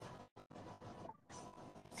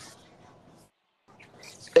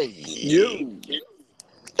Hey, You.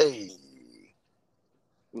 hey.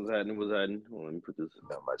 What's happening? What's happening? Well, let me put this.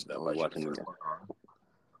 Not much. I was watching the.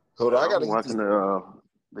 Hold on, I I'm gotta get these. watching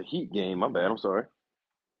the Heat game. My bad. I'm sorry.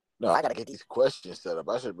 No, I gotta get these questions set up.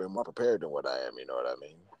 I should have been more prepared than what I am. You know what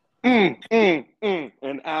I mean?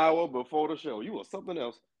 An hour before the show, you were something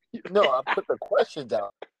else. No, I put the questions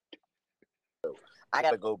out. I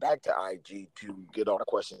gotta go back to IG to get all the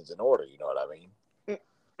questions in order. You know what I mean?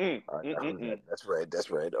 All right, that's red. That's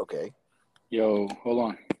red. Okay. Yo, hold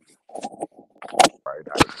on. All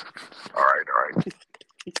right.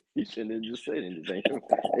 You shouldn't have just said anything.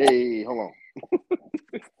 Hey, hold on.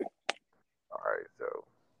 All right. So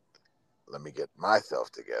let me get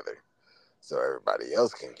myself together so everybody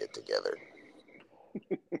else can get together.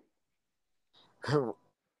 I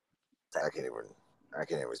can't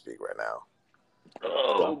even speak right now.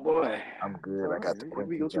 Oh boy, I'm good. I got the Quincy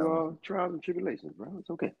we go Jones. through our trials and tribulations, bro. It's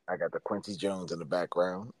okay. I got the Quincy Jones in the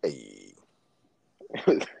background. Hey.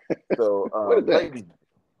 So, what is that? lady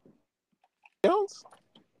Jones?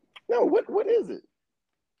 No, what is it?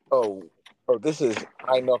 Oh, this is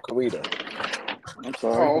I Know Karita. I'm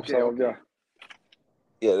sorry. Oh, okay, okay.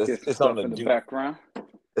 Yeah, Get it's stuff on the in the dude. background.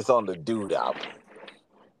 It's on the Dude album.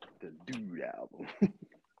 The Dude album.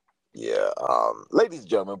 Yeah. Ladies and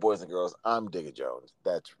gentlemen, boys and girls, I'm Digga Jones.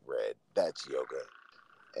 That's Red. That's Yoga.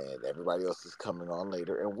 And everybody else is coming on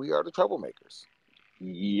later, and we are the troublemakers.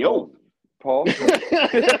 Yo, Paul.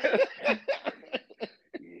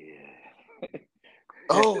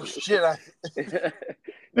 Oh shit! I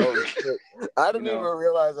didn't even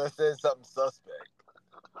realize I said something suspect.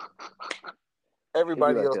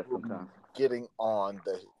 Everybody else will be getting on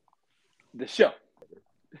the show.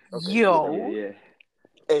 Okay. Yo. Yeah.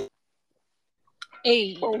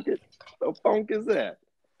 Hey. The funk is that?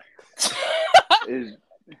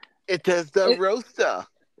 It is the roaster.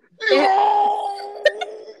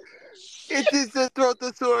 It is the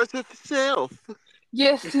Throtosaurus itself.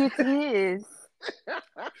 Yes, it is.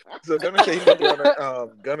 So Gunner say he's gonna be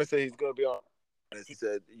on. Gunner say he's gonna be on. He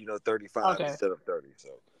said, 35 instead of 30.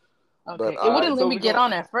 So. Okay. But, it wouldn't let me get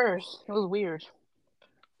on at first. It was weird.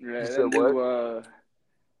 Yeah, you said what?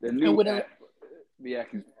 The new app be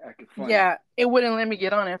acting funny. Yeah, it wouldn't let me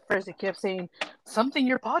get on at first. It kept saying something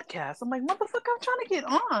your podcast. I'm like, motherfucker, I'm trying to get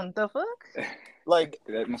on. The fuck? Like,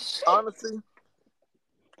 honestly,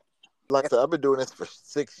 like I said, I've been doing this for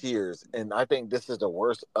 6 years, and I think this is the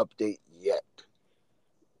worst update yet.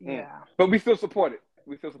 Yeah, but we still support it.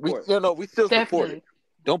 We still support it. We still support it.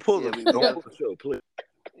 Don't pull the show, please.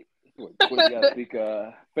 We gotta speak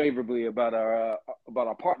favorably about our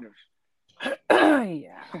partners.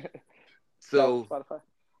 Yeah. So,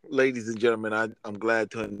 ladies and gentlemen, I'm glad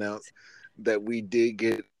to announce that we did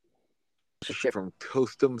get shit from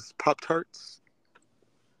Toastum's Pop Tarts.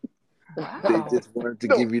 Wow. They just wanted to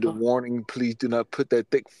give you the warning. Please do not put that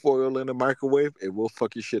thick foil in the microwave. It will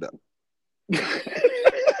fuck your shit up.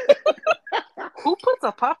 Who puts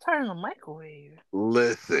a Pop-Tart in the microwave?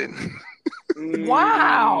 Listen.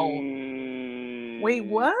 Wow. Wait,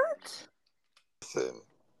 what? Listen.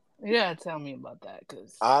 You gotta tell me about that,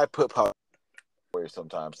 because I put Pop Tarts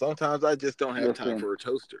sometimes. Sometimes I just don't have time for a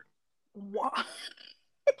toaster. What?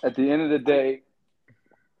 At the end of the day,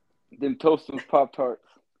 them Toastum's Pop Tarts,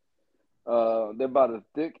 they're about as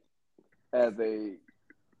thick as a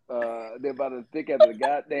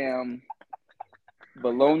goddamn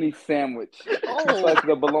bologna sandwich. Oh. Two slices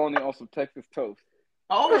of bologna on some Texas toast.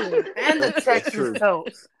 Oh, and the Texas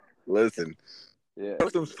toast. Listen. Yeah.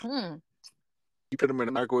 Toastum's, you put them in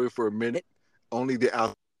the microwave for a minute, only the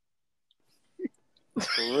outside.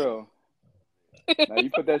 For real. Now you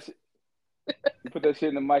put that shit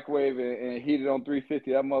in the microwave and heat it on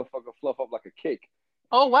 350. That motherfucker fluff up like a cake.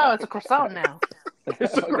 Oh wow, it's a croissant now.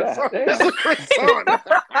 It's a croissant.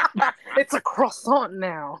 It's a croissant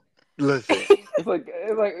now. Listen. It's like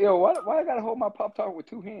yo, why I gotta hold my Pop Tart with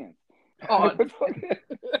two hands? Oh,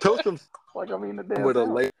 Toastum's like I'm eating the damn with a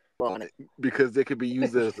label on it because they could be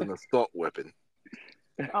used as an assault weapon.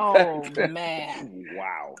 Oh man!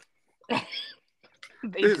 Wow.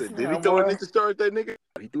 Did he throw a ninja star at that nigga?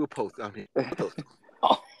 He threw a post. I mean,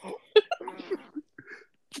 oh.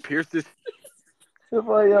 Pierce this. It's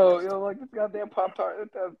like yo, like this goddamn Pop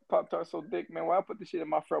Tart. That Pop Tart so thick, man. Why I put this shit in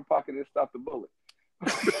my front pocket and stop the bullet?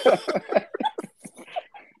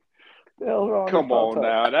 The hell's wrong? Come on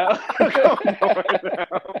now.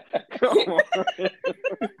 Come on.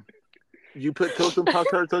 You put Toastum Pop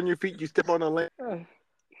Tarts on your feet. You step on a land. And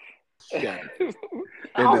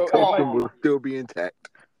the toastum will still be intact.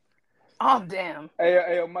 Oh damn!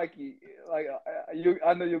 Hey, Mikey, like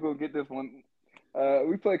I know you're gonna get this one.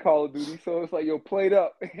 We play Call of Duty, so it's like, yo, played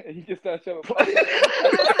up. And he just starts shoving Pop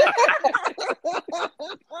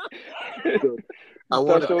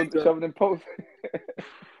shoving in post.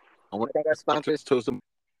 I want to thank our sponsors, Toast, and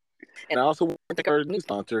I also want to thank our new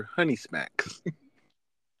sponsor, Honey Smacks.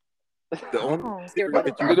 The only cereal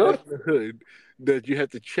that you have in the hood that you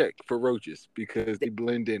have to check for roaches because they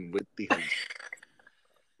blend in with the honey.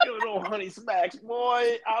 Yo, no Honey Smacks,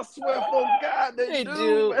 boy. I swear for God, they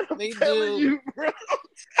do. Man, I'm telling you, bro.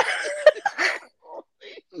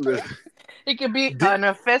 It could be an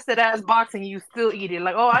infested ass box and you still eat it.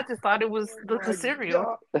 Like, oh, I just thought it was the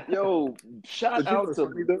cereal. Yo, shout out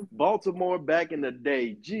to Baltimore back in the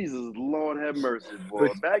day. Jesus, Lord have mercy, boy.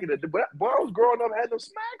 Back in the day, boy, I was growing up, had them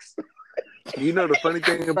smacks. You know the funny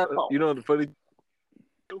thing about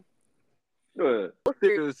Good. Those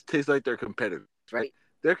cereals taste like their competitors, right?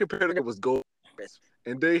 Their competitor was Golden Crisp,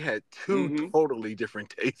 and they had two totally different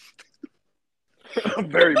tastes.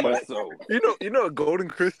 Very much so. You know what Golden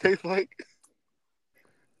Crisp tastes like?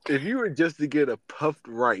 If you were just to get a puffed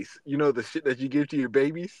rice, you know the shit that you give to your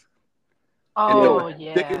babies? Oh, and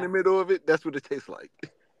stick in the middle of it, that's what it tastes like.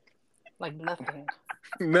 Like nothing.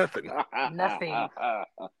 Nothing.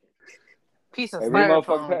 Piece of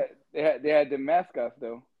styrofoam. They had the mascots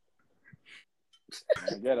though.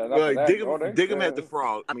 Diggum had the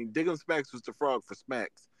frog. I mean, Diggum Smacks was the frog for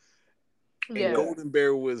Smacks. And Golden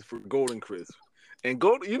Bear was for Golden Crisp. And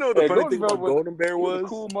you know the funny thing about Golden Bear was? A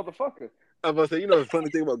cool motherfucker. I was about to say, you know the funny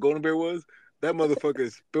thing about Golden Bear was? That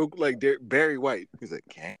motherfucker spoke like Barry White. He's like,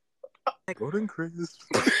 can't Golden Crisp.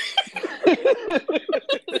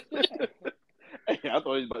 Hey, I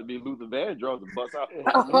thought he was about to be Luther Vandross and bust out.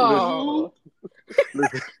 Oh.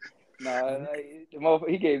 Nah,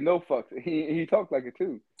 he gave no fucks. He talked like it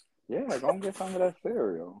too. Yeah, go and get some of that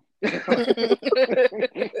cereal.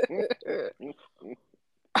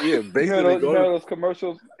 Yeah, basically. You know those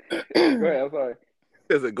commercials? Go ahead, I'm sorry.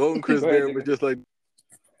 There's a Golden Crisp there, but just like,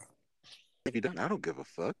 if you don't, I don't give a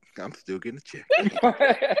fuck. I'm still getting a check.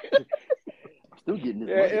 Still getting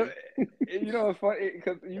this money. You know, it's funny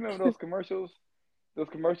because you remember those commercials? Those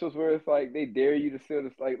commercials where it's like they dare you to steal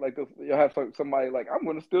this, like those, you'll have somebody like, I'm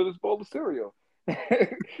going to steal this bowl of cereal.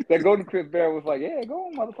 That Golden Crisp Bear was like, yeah, go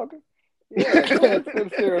on, motherfucker. Yeah, go on, steal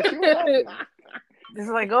the cereal. See what happens. Just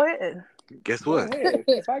like, go ahead. Guess what? Ahead,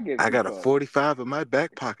 I got a 45 in my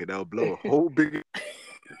back pocket. I'll blow a whole big.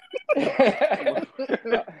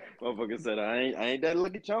 Motherfucker said, I ain't that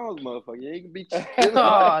Lucky Charms, motherfucker. You ain't gonna be.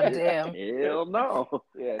 Oh, damn. Hell no.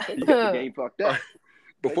 Yeah, you got the game fucked up.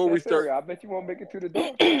 Before we start, I bet you won't make it to the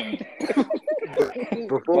door.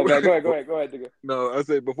 Go ahead, Digga. No, I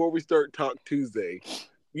said before we start Talk Tuesday,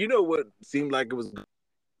 you know what seemed like it was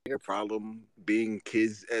a problem being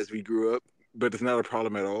kids as we grew up, but it's not a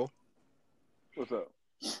problem at all. What's up?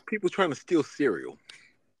 People trying to steal cereal.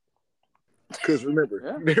 Because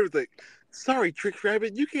remember, they was like, sorry, Trick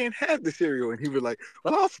Rabbit, you can't have the cereal. And he was like,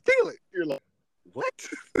 well, I'll steal it. You're like, what?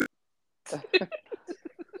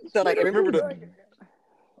 So, like, remember the...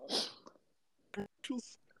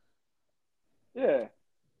 Yeah.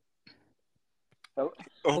 Oh,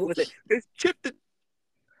 it's Chip the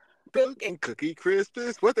Milk and Cookie Crisp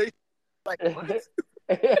is what they... Like, what?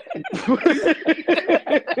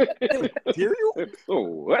 Cereal? Oh,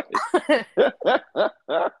 what?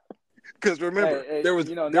 Because remember, there was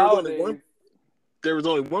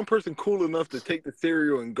only one person cool enough to take the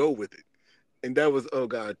cereal and go with it, and that was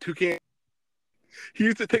Toucan. He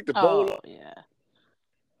used to take the bowl. Oh yeah.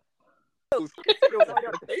 The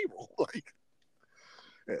table, like,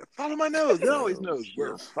 follow my nose. It always knows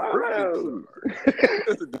where. On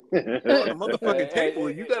the motherfucking table,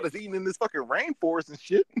 you got us eating in this fucking rainforest and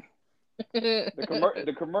shit.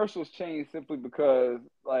 The commercials changed simply because,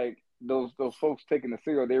 like, those folks taking the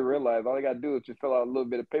cereal, they realized all they got to do is just fill out a little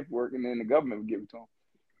bit of paperwork, and then the government would give it to them.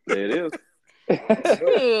 There it is.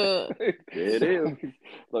 It is.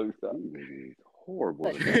 Let me stop. It's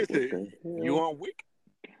horrible. You want wick?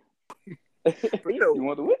 You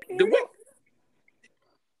want the wick? The wick.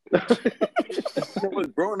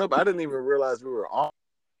 Growing up, I didn't even realize we were on.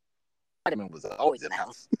 Vitamin was always in the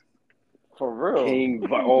house. For real.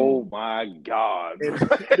 Oh my God. And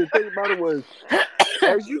the thing about it was,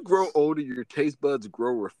 as you grow older, your taste buds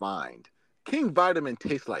grow refined. King Vitamin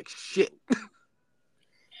tastes like shit.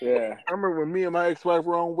 Yeah. I remember when me and my ex-wife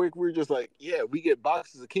were on WIC, we were just like, yeah, we get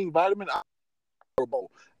boxes of King Vitamin.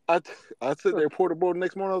 I sit there, poured a bowl the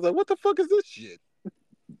next morning. I was like, what the fuck is this shit?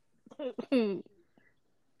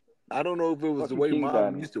 I don't know if it was the way King Mom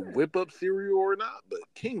Vitamin used to whip up cereal or not, but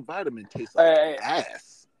King Vitamin tastes like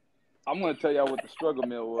ass. I'm going to tell y'all what the struggle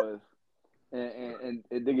meal was. And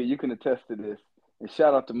Digga, you can attest to this. And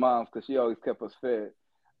shout out to moms because she always kept us fed.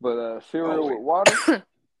 But cereal with water.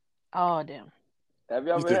 Oh damn! Have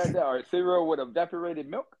you ever had that? Or cereal with evaporated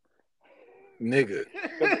milk? Nigga.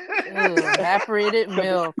 Evaporated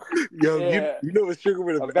milk. Yo, you know what cereal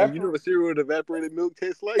with evaporated milk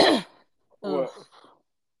tastes like? What?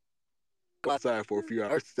 Outside for a few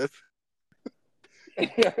hours. That's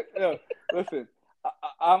Yo, listen,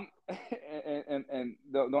 I'm and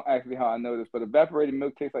don't ask me how I know this, but evaporated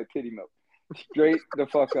milk tastes like titty milk. Straight the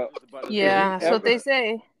fuck up. Yeah, that's what they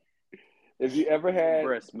say. If you ever had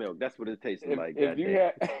breast milk, that's what it tastes like. If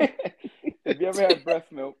you ever had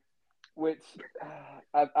breast milk, which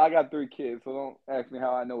I got 3 kids, so don't ask me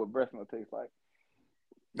how I know what breast milk tastes like.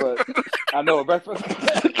 But I know what breast milk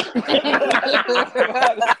tastes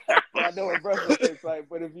like. I know what breast milk tastes like.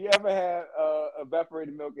 But if you ever had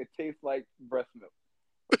evaporated milk, it tastes like breast milk.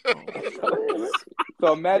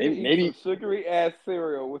 So imagine eating some sugary ass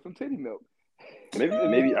cereal with some titty milk.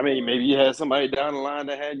 Maybe you had somebody down the line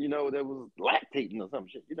that had, that was lactating or some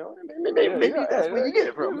shit, maybe that's where you get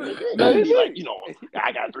it from. Maybe like,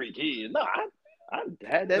 I got 3 kids. No, I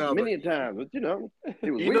had that many times, but it was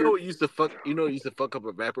weird. You know what used to fuck up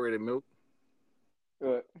evaporated milk?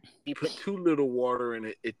 You put too little water in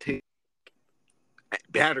it, it tastes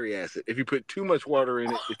battery acid. If you put too much water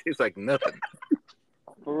in it, it tastes like nothing.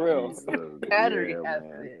 For real. Battery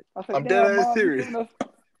acid. I'm dead ass serious.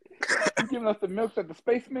 You giving us the milk that the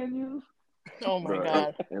spacemen use? Oh my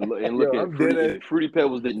god! And look at Fruity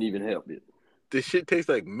Pebbles didn't even help it. This shit tastes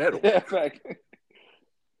like metal. Yeah, fact. He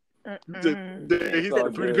said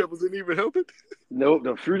the Fruity Pebbles didn't even help it. Nope,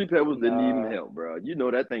 the Fruity Pebbles didn't even help, bro. You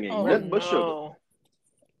know that thing ain't nothing but sugar.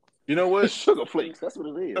 You know what? Sugar flakes. That's what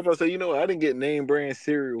it is. I'm about to say, I didn't get name brand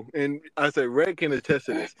cereal, and I said Red can attest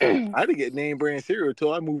to this. I didn't get name brand cereal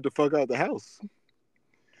until I moved the fuck out the house.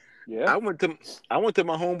 Yeah, I went to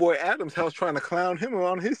my homeboy Adam's house trying to clown him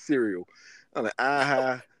on his cereal. I'm like,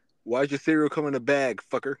 why's your cereal come in a bag,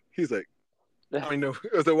 fucker? He's like, I know.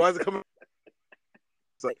 I was like, why is it coming?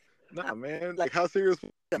 It's like, nah, man. Like, how cereal's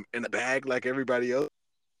in a bag like everybody else?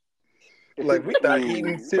 Like, we thought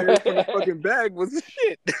eating cereal from the fucking bag was the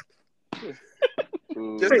shit.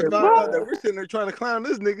 Just to find out that we're sitting there trying to clown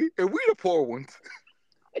this nigga, and we the poor ones.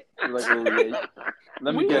 Like,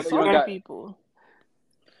 let me guess, you got people.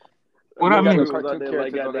 What I mean? Cartoon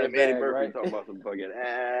characters like on that Eddie Murphy, right? Talking about some fucking,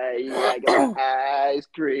 I got ice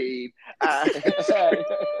cream.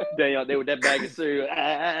 Damn, they with that bag of cereal.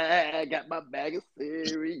 I got my bag of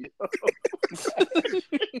cereal.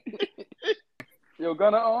 Yo,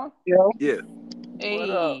 Gunna on? Yo. Yeah. Hey. What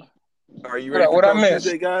up? Are you ready for Talk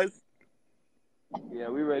Tuesday, guys? Yeah,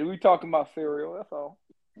 we ready. We talking about cereal, that's all.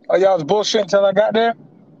 Oh, y'all was bullshit until I got there?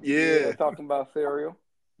 Yeah. Talking about cereal.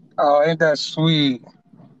 Oh, ain't that sweet?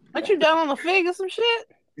 Aren't you down on the fig or some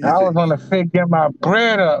shit? I was on the fig getting my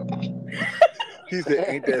bread up. He said,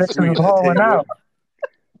 ain't that sweet?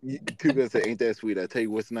 Tuba said, ain't that sweet? I tell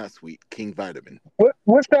you what's not sweet. King Vitamin.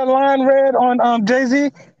 What's that line read on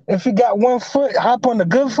Jay-Z? If you got 1 foot, hop on the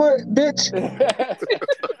good foot, bitch.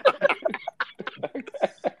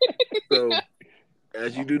 So,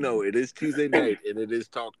 as you do know, it is Tuesday night and it is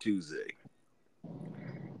Talk Tuesday.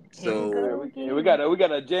 So we got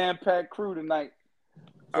a jam-packed crew tonight.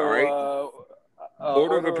 So, all right.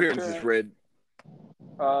 Order of appearances, Fred.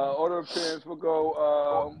 Order of appearance. We'll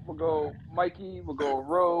go Mikey. We'll go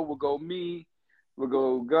Ro. We'll go me. We'll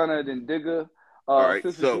go Gunna. Then Digga. All right.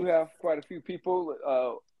 Since we do have quite a few people,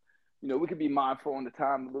 we could be mindful on the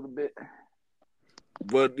time a little bit.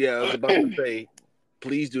 But yeah, I was about to say,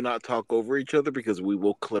 please do not talk over each other because we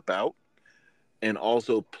will clip out. And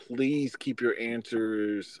also, please keep your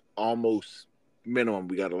answers almost minimum.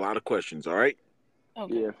 We got a lot of questions. All right.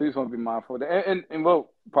 Okay. Yeah, so you just want to be mindful of that. And we'll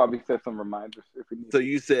probably set some reminders if we need. So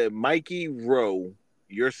you said Mikey, Ro,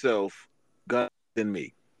 yourself, Gunna, and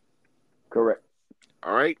me. Correct.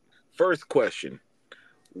 All right. First question.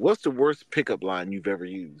 What's the worst pickup line you've ever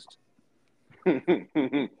used? When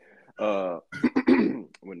the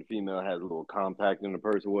female has a little compact in the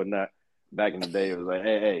purse or whatnot, back in the day, it was like,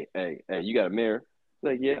 hey, you got a mirror? It's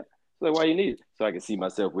like, yeah. It's like, why you need it? So I can see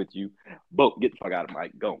myself with you. Bo, get the fuck out of my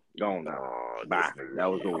Go on now. Bye. That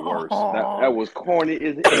was the worst. That was corny.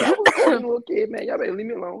 I was a corny little kid, man. Y'all better leave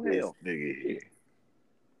me alone. Hell. Nigga.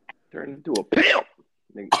 Turned into a pimp.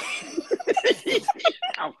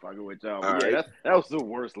 I'm fucking with y'all. Right. That was the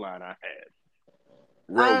worst line I had.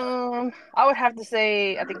 I would have to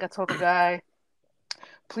say, I think I told the guy,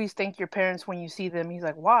 please thank your parents when you see them. He's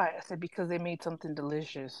like, why? I said, because they made something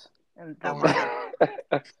delicious. And that was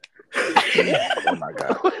oh my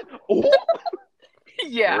god.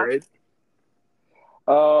 Yeah. Right?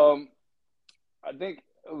 I think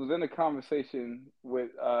was in a conversation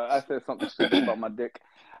with. I said something stupid about my dick,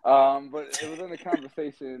 but it was in a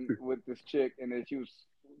conversation with this chick, and then she was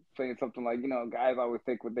saying something like, guys always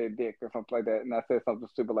think with their dick or something like that, and I said something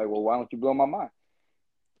stupid like, well, why don't you blow my mind?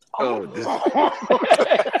 Oh, this.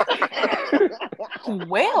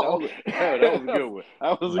 Well, that was a good one.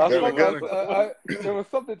 That was a good one. There was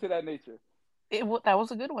something to that nature. That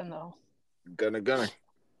was a good one though. Gunner.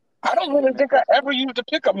 I don't really think I ever used a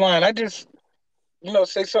pickup line. I just,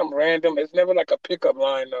 say something random. It's never like a pickup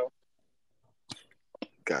line, though.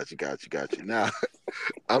 Got you. Now,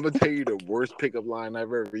 I'm going to tell you the worst pickup line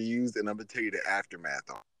I've ever used, and I'm going to tell you the aftermath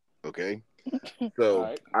on it, okay? So,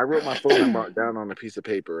 right. I wrote my phone number down on a piece of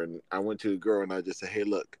paper, and I went to a girl, and I just said, hey,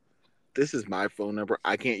 look, this is my phone number.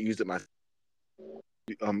 I can't use it myself.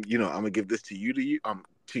 I'm going to give this to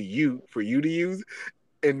you for you to use.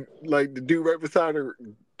 And, like, the dude right beside her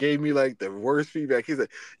gave me, like, the worst feedback. He said,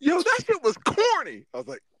 yo, that shit was corny. I was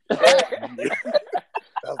like,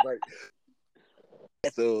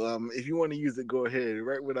 so if you want to use it, go ahead.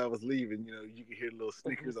 Right when I was leaving, you can hear little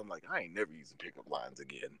sneakers. I'm like, I ain't never using pickup lines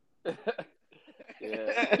again.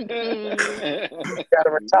 Yeah.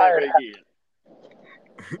 Gotta retire.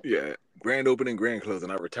 Yeah. Grand opening, grand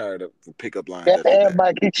closing. I retired for pickup lines. That and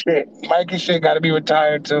Mikey shit. Mikey shit got to be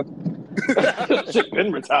retired too. Shit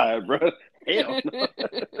been retired, bro. Hell no.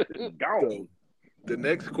 Gone. So, the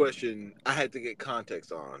next question I had to get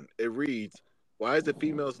context on. It reads, why is the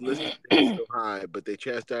females list so high, but they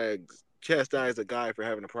chastise a guy for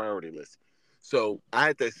having a priority list? So I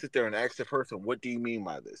had to sit there and ask the person, what do you mean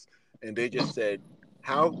by this? And they just said,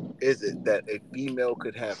 how is it that a female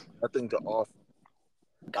could have nothing to offer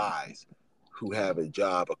guys who have a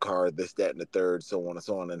job, a car, this, that, and the third, so on and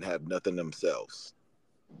so on, and have nothing themselves?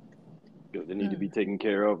 Because they need to be taken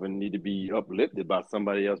care of and need to be uplifted by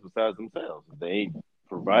somebody else besides themselves. If they ain't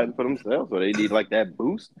providing for themselves, or they need like that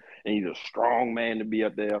boost, they need a strong man to be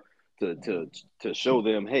up there to show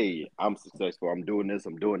them, hey, I'm successful, I'm doing this,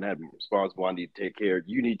 I'm doing that, I'm responsible, I need to take care of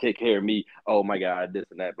you, need to take care of me, oh my God, this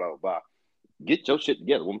and that, blah, blah, blah. Get your shit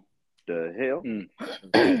together, woman. The hell?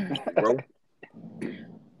 Bro?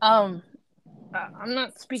 I'm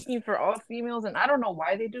not speaking for all females, and I don't know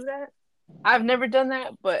why they do that. I've never done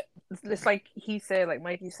that, but it's like he said, like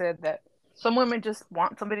Mikey said, that some women just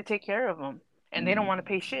want somebody to take care of them, and they don't want to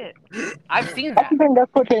pay shit. I've seen that. I think that's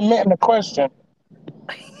what they meant in the question.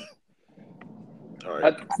 All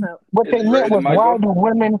right. What they meant was, why do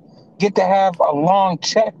women get to have a long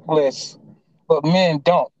checklist, but men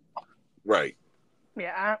don't? Right.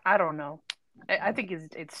 Yeah, I don't know. I think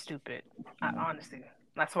it's stupid. Honestly,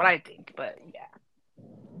 that's what I think. But yeah,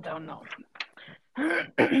 don't know.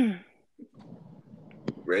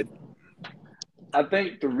 Red? I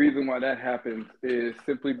think the reason why that happens is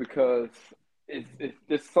simply because it's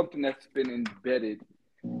just something that's been embedded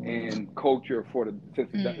in culture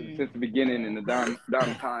since the beginning and the down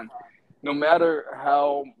of time. No matter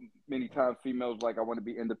how many times females like, I want to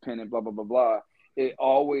be independent, blah blah blah blah, it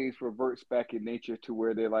always reverts back in nature to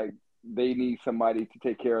where they need somebody to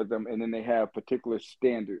take care of them, and then they have particular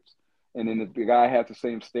standards. And then if the guy has the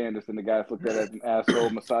same standards, and the guy's looked at as an asshole,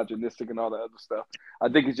 misogynistic, and all that other stuff. I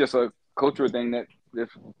think it's just a cultural thing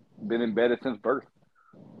that's been embedded since birth.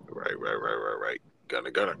 Right.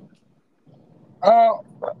 Gunner.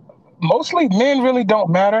 Mostly men really don't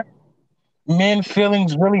matter. Men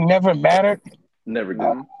feelings really never mattered. Never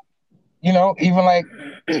did. Even like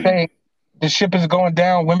say the ship is going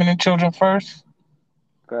down, women and children first.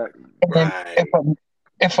 Okay. And then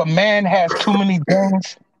if a man has too many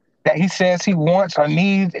things that he says he wants or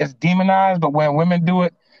needs, it's demonized. But when women do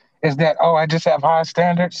it, is that, oh, I just have high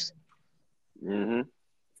standards. Mm-hmm.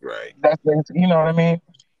 Right. You know what I mean?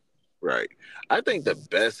 Right. I think the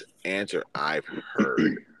best answer I've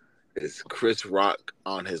heard is Chris Rock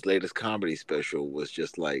on his latest comedy special was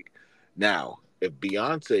just like, now, if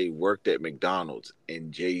Beyonce worked at McDonald's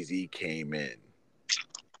and Jay-Z came in,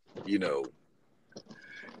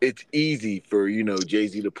 it's easy for,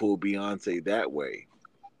 Jay-Z to pull Beyonce that way.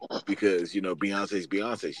 Because, Beyonce's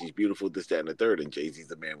Beyonce. She's beautiful, this, that, and the third, and Jay-Z's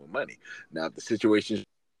a man with money. Now, if the situation,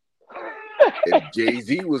 if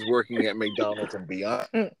Jay-Z was working at McDonald's and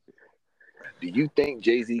Beyonce, do you think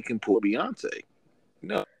Jay-Z can pull Beyonce?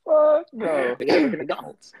 No. No.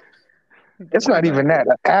 McDonald's. It's not even that.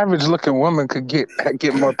 An average looking woman could get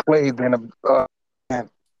more play than a man.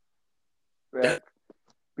 Yeah.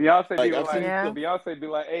 Beyonce be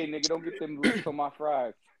like, hey, nigga, don't get them lips on my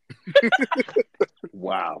fries.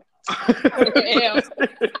 Wow. Damn.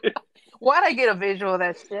 Why'd I get a visual of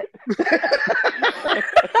that shit?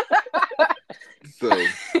 So,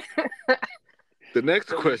 the next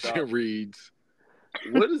question reads,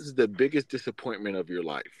 what is the biggest disappointment of your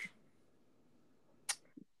life?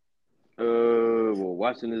 Well,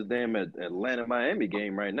 watching this damn Atlanta Miami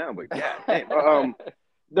game right now, but god damn,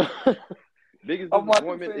 the biggest I'm watching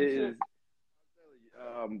the disappointment same is, shit.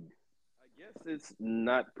 I guess it's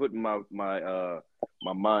not putting my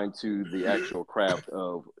mind to the actual craft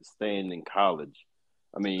of staying in college.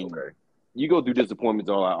 I mean, Okay. you go through disappointments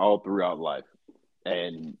all throughout life,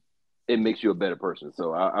 and it makes you a better person.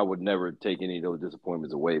 So I would never take any of those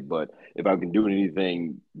disappointments away. But if I can do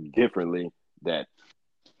anything differently that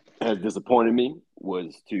has disappointed me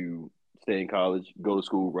was to stay in college, go to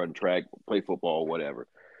school, run track, play football, whatever,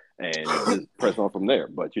 and just press on from there.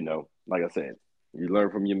 But like I said, you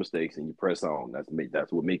learn from your mistakes and you press on.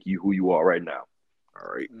 That's what make you who you are right now.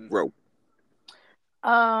 All right. Mm. Bro.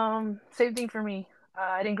 Same thing for me.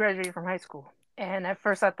 I didn't graduate from high school, and at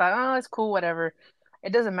first I thought, oh, it's cool, whatever.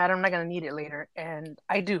 It doesn't matter. I'm not gonna need it later, and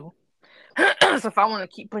I do. So if I want to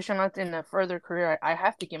keep pushing on in a further career, I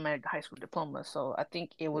have to get my high school diploma. So I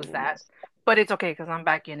think it was that, but it's okay because I'm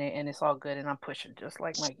back in it and it's all good, and I'm pushing just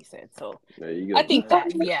like Mikey said. So There you I go. think that,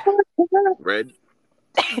 yeah. Red.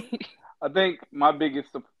 I think my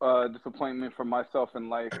biggest disappointment for myself in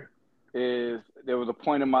life is there was a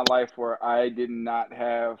point in my life where I did not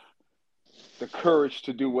have the courage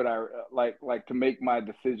to do what I like to make my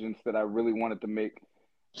decisions that I really wanted to make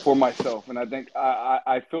for myself. And I think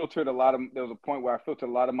I filtered a lot of. There was a point where I filtered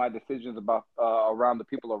a lot of my decisions about around the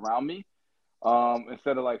people around me,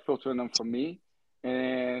 instead of like filtering them for me.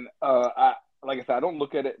 And I like I said, I don't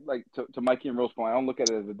look at it like to Mikey and Rose point. I don't look at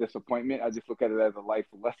it as a disappointment. I just look at it as a life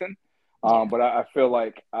lesson. Yeah. But I feel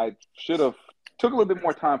like I should have took a little bit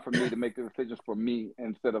more time for me to make the decisions for me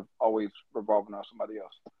instead of always revolving on somebody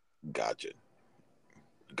else. Gotcha.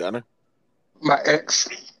 Gunner. My ex.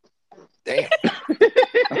 Damn.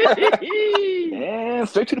 And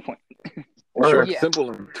straight to the point. Short, Word. Yeah.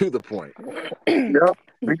 simple, and to the point. Yep.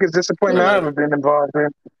 Biggest We're disappointment I've not, ever been involved in.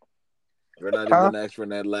 we're not even Huh? going to ask for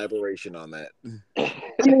an elaboration on that. I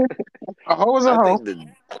mean, a hoe is a I hoe. think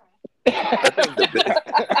the biggest.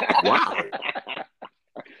 Wow.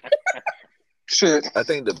 Shit. I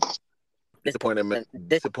think the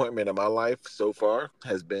disappointment of my life so far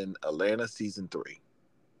has been Atlanta season 3.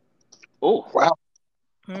 Oh, Wow.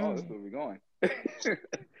 oh, that's where we're going.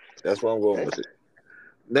 That's where I'm going with it.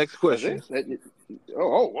 Next That's question. it.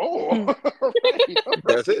 Oh. Right.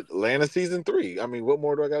 That's it. Atlanta season 3. I mean, what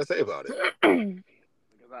more do I got to say about it? Because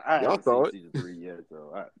I Y'all haven't saw seen it. season 3 yet,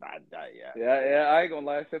 so yeah. Yeah, I ain't gonna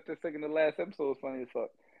lie. Except the second to last episode was funny as fuck.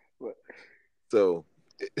 But So,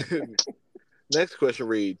 next question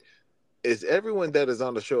read: is everyone that is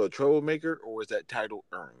on the show a troublemaker, or is that title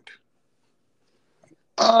earned?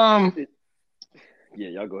 Yeah,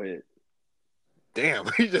 y'all go ahead. Damn,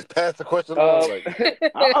 he just passed the question along. Like,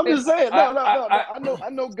 I'm just saying. No. I I know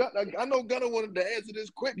Gunner wanted to answer this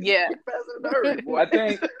quick. Yeah. Quick, fast, and in a hurry, boy. I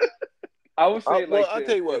think I would say it well, like I'll this.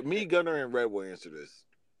 tell you what. Me, Gunner, and Red will answer this.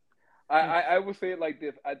 I would say it like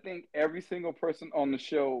this. I think every single person on the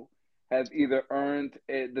show has either earned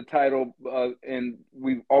the title, and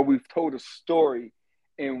we've told a story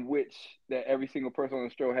in which that every single person on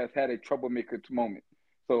the show has had a troublemaker moment.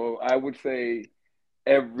 So I would say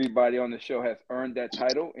everybody on the show has earned that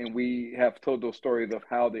title, and we have told those stories of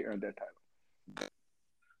how they earned that title.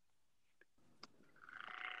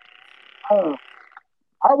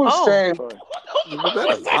 I would Oh. say Sorry. Was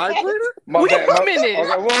that a vibrator? My Wait bad. a minute.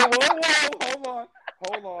 Okay, whoa,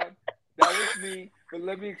 hold on. That was me, but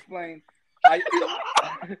let me explain. I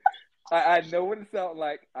know what it sounds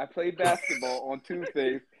like. I play basketball on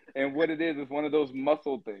Tuesdays, and what it is one of those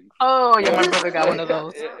muscle things. Oh, yeah, my brother got one of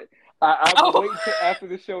those. I Oh. would wait till after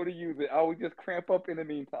the show to use it. I would just cramp up in the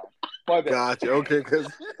meantime. Gotcha. Okay, because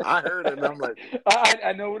I heard it and I'm like,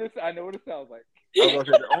 I know what it sounds like. I was gonna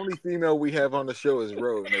say the only female we have on the show is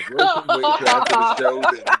Rose. And if Rose can wait until after the show,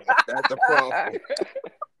 then that's a problem.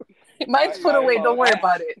 Mine's put away. Don't worry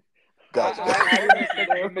about it. Gotcha. I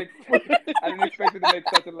didn't expect it to make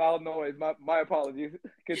such a loud noise. My apologies.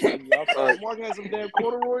 Continue. Mark has some damn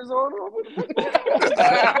corduroys on.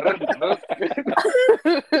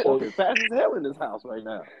 Walking fast as hell in this house right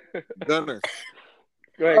now. Gunner,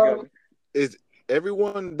 Go ahead, Gunner. is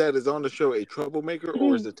everyone that is on the show a troublemaker,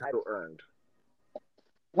 or is the title earned?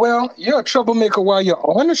 well, you're a troublemaker while you're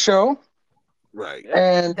on the show, Right.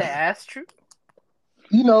 and That's true.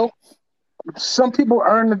 you know, some people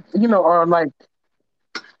earn, are like,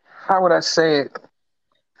 how would I say it?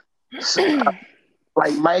 So,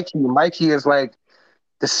 like Mikey. Mikey is like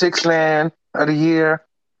the sixth man of the year.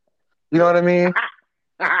 You know what I mean?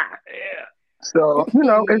 Yeah. So,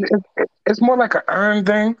 it's more like an earned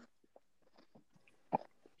thing.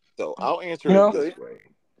 So I'll answer You it know? this way: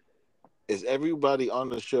 Is everybody on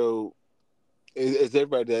the show? Is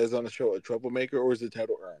everybody that is on the show a troublemaker, or is the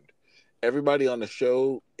title earned? Everybody on the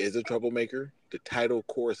show is a troublemaker. The title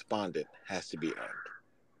correspondent has to be earned.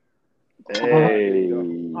 There you go.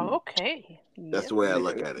 Hey, Okay. That's Yep. the way I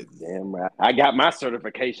look at it. damn right. I got my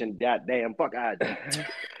certification. Goddamn, fuck I do.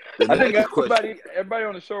 The I think next question. everybody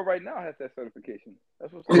on the show right now has that certification.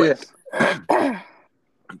 That's what's Correct. Yeah.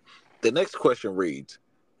 The next question reads: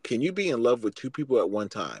 Can you be in love with two people at one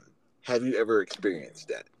time? Have you ever experienced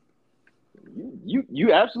that?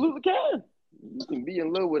 You absolutely can. You can be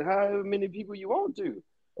in love with however many people you want to,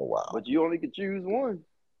 Oh wow! but you only can choose one.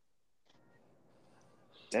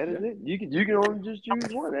 That is it. You can only just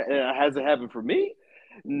choose one. Has it happened for me?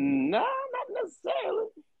 No, not necessarily.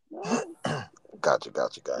 No, Gotcha.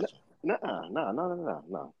 no,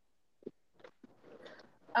 no.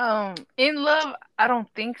 In love, I don't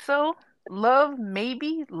think so. Love,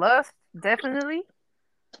 maybe. Lust, definitely.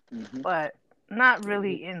 Mm-hmm. But not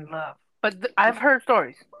really in love. But I've heard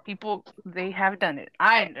stories. People, they have done it.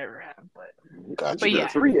 I never have, Gotcha. but yeah,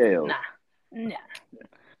 Three L's. nah.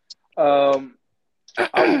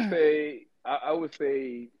 I would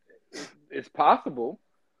say it's possible.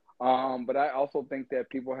 But I also think that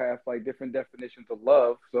people have like different definitions of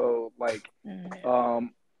love. So like,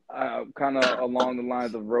 kind of along the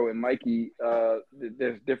lines of Ro and Mikey,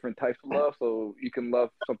 there's different types of love. So you can love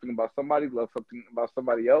something about somebody, love something about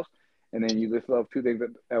somebody else, and then you just love two things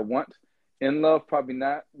at once. In love, probably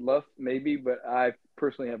not. Lust, maybe, but I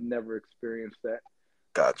personally have never experienced that.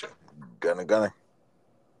 Gotcha. Gunner.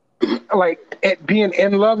 Like being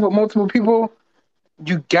in love with multiple people,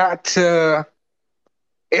 you got to.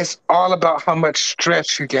 It's all about how much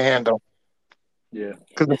stress you can handle. Yeah.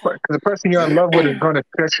 Because the person you're in love with is going to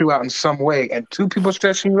stress you out in some way, and two people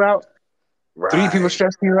stressing you out, three people Right.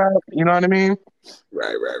 stressing you out. You know what I mean?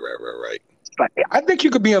 Right. Like, I think you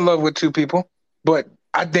could be in love with two people, but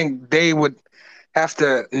I think they would have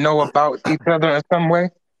to know about each other in some way,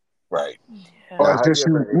 Right. or Yeah. Now, it's have you just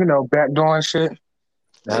you, ever backdooring shit.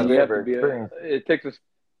 And have you you have to ever be experienced? it takes a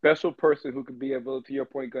special person who could be able, to your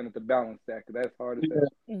point, going to balance that, because that's hard as Yeah.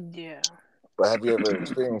 hell. Yeah. But have you ever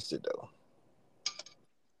experienced it though?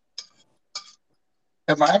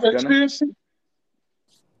 Have I ever Gunner? experienced it?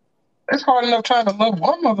 It's hard enough trying to love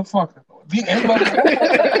one motherfucker. Be in love with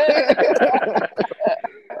one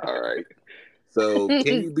All right. So,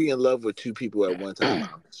 can you be in love with two people at one time?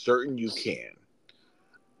 I'm certain you can.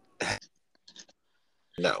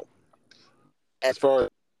 No. As far as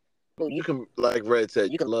you can, like Red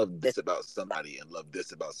said, you can love this about somebody and love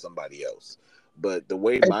this about somebody else. But the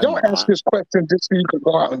way And my don't ask mind, this question just so you can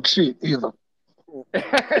go out and cheat either.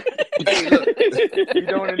 hey, look, You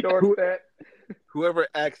don't endorse that? whoever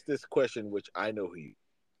asked this question, which I know who you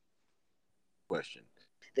question,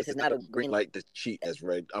 this is not a green light to cheat, as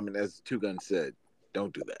Red. I mean, as Two Gun said,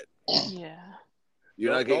 don't do that. Yeah.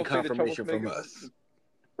 You're not getting Don't say the confirmation from troublemakers. us.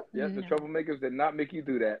 Yeah, the No. troublemakers did not make you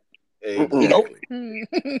do that. Nope. Exactly. We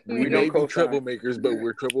We may don't be co-sign. troublemakers, but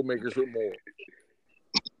we're troublemakers with more.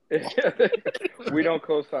 We don't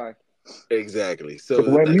co-sign. Exactly. So So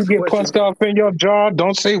the when you next get question, punched off in your jaw,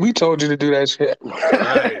 don't say we told you to do that shit.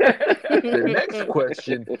 right? The next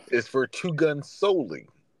question is for Two Gun solely.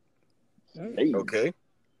 Hey, Okay.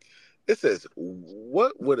 It says,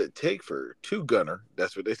 what would it take for Two Gunner?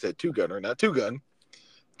 That's what they said, Two Gunner, not Two Gun.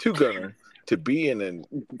 Two Gunner to be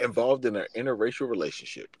involved in an interracial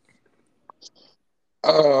relationship.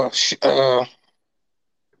 Uh,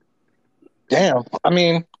 damn. I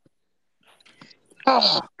mean,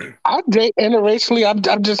 I date interracially.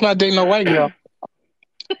 I'm just not dating a white girl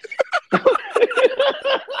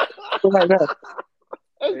like that.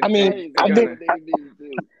 I mean, Hey, I think, Gunner.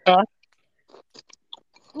 uh,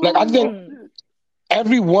 like, I think Mm.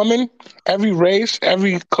 every woman, every race,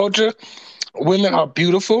 every culture, women are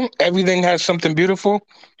beautiful. Everything has something beautiful.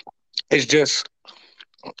 It's just,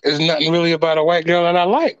 it's nothing really about a white girl that I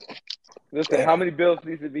like. Listen, how Damn. many bills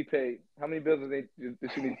need to be paid? How many bills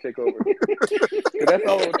does she need to take over? Because that's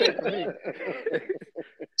all it would take for me.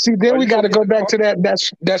 See, then Are we you got gonna to get go the back car? to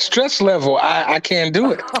that stress level. I can't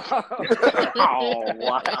do it. oh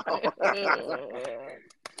wow.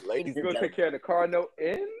 Ladies You and gonna take gentlemen, care of the car note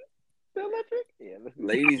and the electric? Yeah, let's do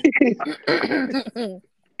ladies,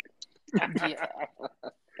 Yeah.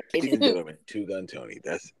 ladies and gentlemen, Two Gun Tony.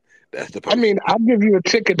 That's the I person. mean, I'll give you a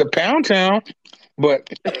ticket to Pound Town, but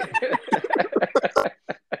it.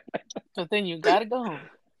 But then you gotta go home.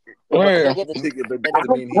 Well, well, he'll get the ticket, but that I doesn't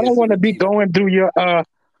don't, mean I he has don't to want to be redeem it. going through your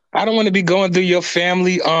I don't want to be going through your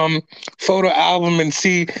family photo album and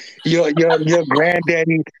see your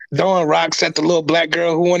granddaddy throwing rocks at the little black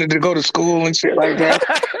girl who wanted to go to school and shit like that.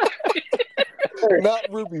 Not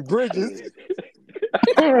Ruby Bridges.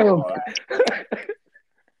 Oh,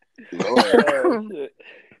 Lord, Oh, shit.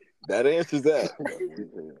 that answers that.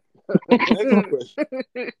 Next question.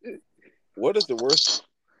 What is the worst?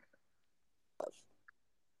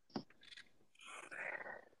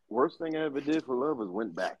 Worst thing I ever did for love was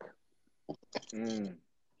went back.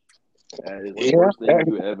 That is the yeah. worst thing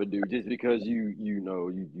you could ever do. Just because you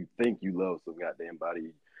think you love some goddamn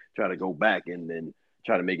body, try to go back and then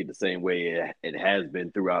try to make it the same way it has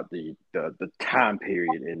been throughout the time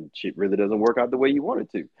period, and shit really doesn't work out the way you want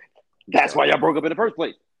it to. That's why y'all broke up in the first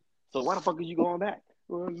place. So why the fuck are you going back?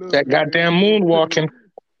 That goddamn moonwalking.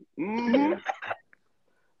 Mm-hmm.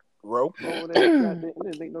 Rope. Oh, that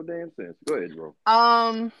didn't make no damn sense. Go ahead, bro.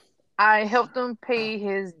 I helped him pay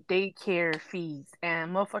his daycare fees,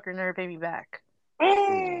 and motherfucker never paid me back.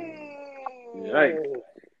 Right.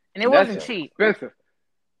 And it wasn't cheap. Expensive.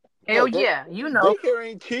 Hell bro, yeah, you know. Daycare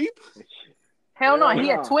ain't cheap. Hell no, Hell he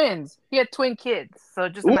had no. twins. He had twin kids. So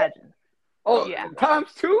just Ooh. imagine. Oh, Yeah. times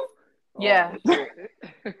two? Yeah. Oh, shit.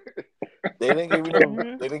 They didn't give you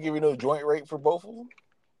no. They didn't give you no joint rate for both of them.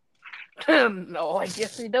 No, I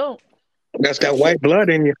guess they don't. That's that white blood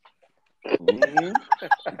in you. Mm-hmm.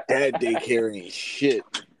 Dad daycare ain't shit.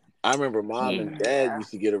 I remember mom and dad Yeah.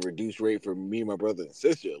 used to get a reduced rate for me, my brother, and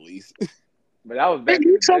sister at least. But that was Nigga, back in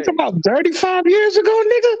you the talking day. about 35 years ago,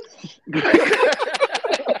 nigga?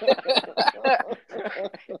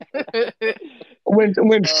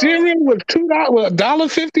 When cereal was $2,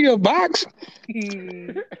 $1.50 a box.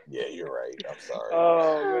 Yeah, you're right. I'm sorry.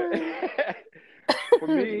 Oh man. For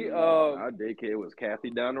me, Our daycare was Kathy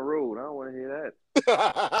down the road. I don't want to hear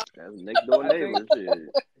that. That's next door neighbor. Shit.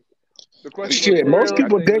 the question Shit, was most worst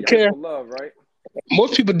people thing you did daycare. for love, right?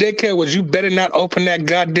 Most people daycare was you better not open that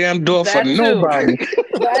goddamn door for That too. nobody.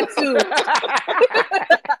 That too.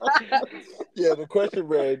 Yeah, the question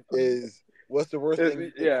read is, what's the worst thing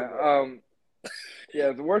you did for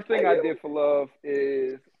love? The worst thing I did for love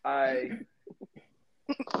is I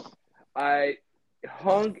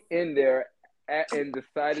hung in there and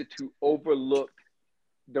decided to overlook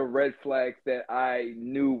the red flags that I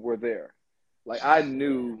knew were there. Like I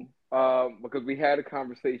knew because we had a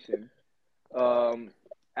conversation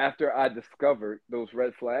after I discovered those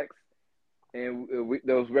red flags, and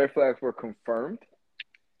those red flags were confirmed.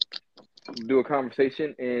 Do a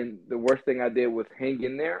conversation, and the worst thing I did was hang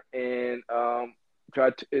in there and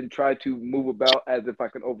try to move about as if I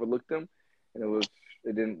could overlook them, and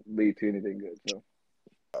it didn't lead to anything good. So.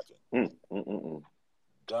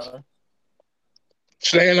 Gunner?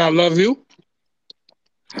 Saying I love you.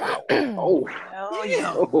 Oh, Hell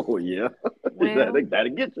yeah. oh yeah. Well,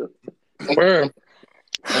 That'll get you. Word.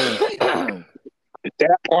 That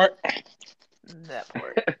part. that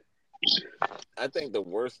part. I think the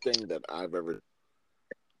worst thing that I've ever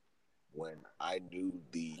when I knew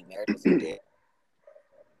the marriage was a damn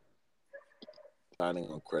signing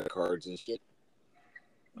on credit cards and shit.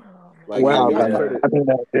 Like, Wow, have y'all's Gunner. credit I mean,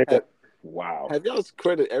 that, Wow. have y'all's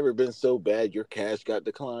credit ever been so bad your cash got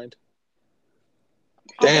declined?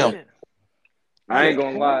 Oh, damn. shit. I ain't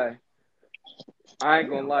gonna lie,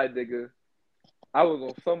 nigga. I was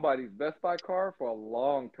on somebody's Best Buy card for a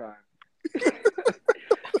long time.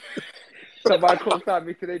 Somebody co-signed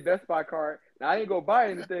me to their Best Buy card. Now, I ain't gonna buy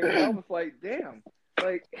anything, but I was like, damn,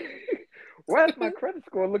 like, why's my credit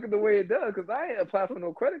score looking the way it does? Because I ain't applied for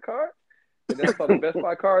no credit card. And then I saw the Best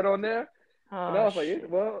Buy card on there, and I was like,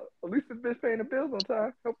 well, at least this bitch paying the bills on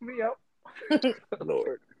time, helping me out.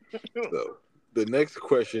 Lord. So the next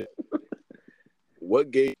question: what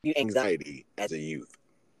gave you anxiety as a youth?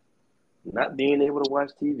 Not being able to watch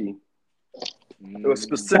TV. Or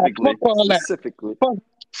Fuck all that. specifically.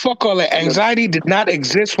 Fuck all that. Anxiety did not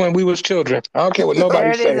exist when we was children. I don't care what There nobody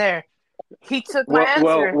it is say. there. He took my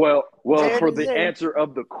answer. Well. There For it is the there. answer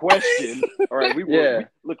of the question, all right. We were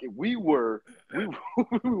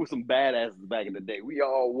some badasses back in the day. We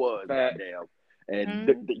all was, goddamn.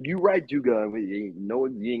 And you right, Juga.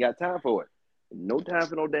 You ain't got time for it. No time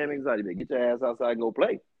for no damn anxiety. Man. Get your ass outside and go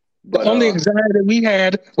play. The only anxiety we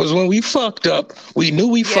had was when we fucked up. We knew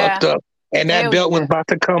we fucked up, and that Hell belt was yeah. about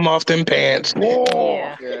to come off them pants.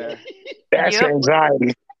 Yeah. That's Yep.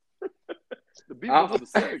 anxiety. To be more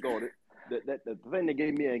specific on it, the thing that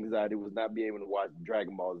gave me anxiety was not being able to watch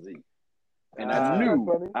Dragon Ball Z. And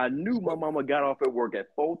I knew my mama got off at work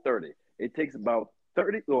at 4:30. It takes about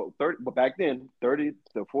 30, but back then, 30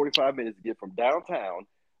 to 45 minutes to get from downtown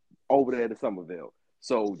over there to Somerville.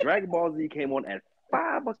 So Dragon Ball Z came on at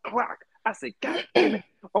 5 o'clock. I said, God damn it.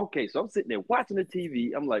 Okay, so I'm sitting there watching the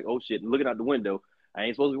TV. I'm like, oh shit, looking out the window. I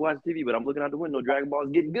ain't supposed to be watching TV, but I'm looking out the window. Dragon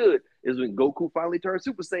Ball's getting good. Is when Goku finally turned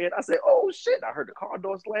Super Saiyan. I said, "Oh shit!" I heard the car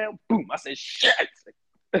door slam. Boom! I said, "Shit!"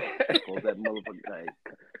 Close that motherfucker. Like,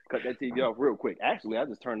 cut that TV off real quick. Actually, I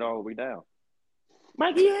just turned it all the way down.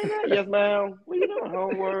 Mikey, you ain't there? Yes, ma'am. What you doing?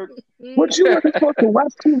 Homework. What, you wasn't supposed to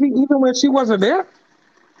watch TV even when she wasn't there?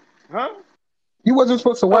 Huh? You wasn't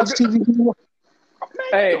supposed to watch TV even when...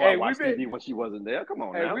 Man, you know I watched TV when she wasn't there. Come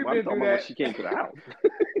on now. We've I'm been talking through about when that. she came to the house.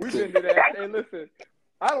 We've been through that. Hey, listen,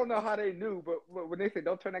 I don't know how they knew, but when they said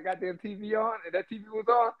don't turn that goddamn TV on, and that TV was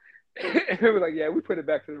on, it was like, yeah, we put it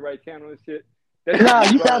back to the right channel and shit. Nah,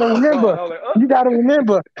 you gotta remember. You gotta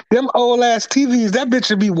remember them old ass TVs. That bitch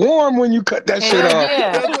should be warm when you cut that shit off.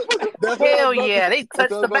 Yeah. That's Hell yeah, they touched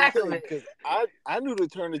that's what I the was about back to of say, it. because I knew to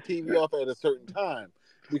turn the TV off at a certain time,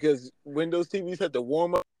 because when those TVs had to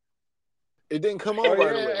warm up, it didn't come on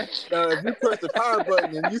right away. Now, if you press the power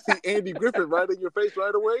button and you see Andy Griffith right in your face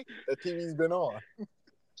right away, that TV's been on.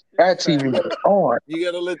 That TV was on. You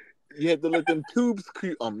had to let them tubes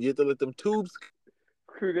you had to let them tubes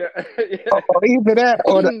Yeah. Or either that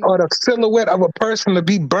or the silhouette of a person to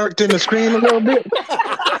be burnt in the screen a little bit.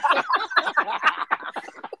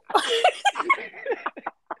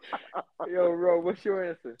 Yo, Ro, what's your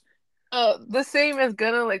answer? The same as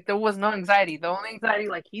Gunna. Like, there was no anxiety. The only anxiety,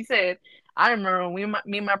 like he said, I remember when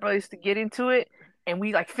me and my brother used to get into it, and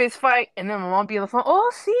we like fist fight, and then my mom be on the phone. Oh,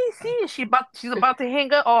 see, she's about to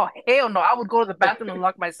hang up. Oh, hell no! I would go to the bathroom and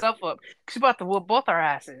lock myself up. She's about to whoop both our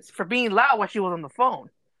asses for being loud while she was on the phone.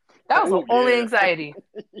 That was the only anxiety.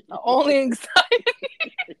 The only anxiety.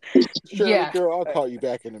 Shirley, girl, I'll call you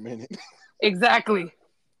back in a minute. Exactly.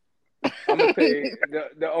 I'm gonna say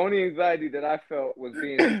the only anxiety that I felt was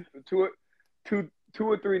being two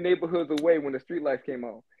or three neighborhoods away when the streetlights came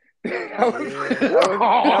on. that was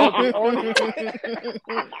the only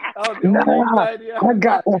anxiety I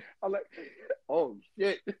got one. I'm like, oh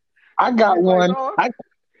shit. I got one.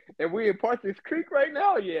 And we in Parsons Creek right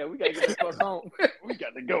now? Yeah, we gotta get the fuck home. We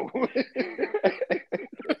got to go.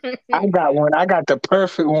 I got one. I got the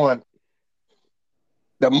perfect one.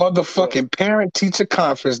 The motherfucking parent-teacher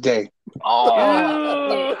conference day.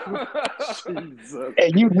 Oh.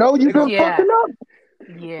 And you know you been fucking up?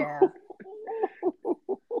 Yeah.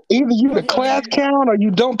 Either you the class count, or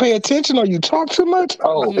you don't pay attention, or you talk too much.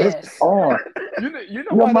 Oh, yes. It's on. You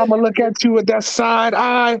know Your mama look at you with that side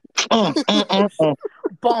eye.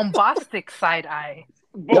 Bombastic side eye.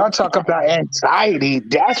 Y'all talk about anxiety.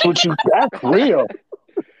 That's real.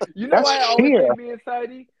 You know That's why I always fear. gave me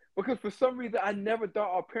anxiety? Because for some reason I never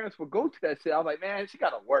thought our parents would go to that shit. I was like, man, she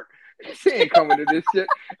gotta work. She ain't coming to this shit.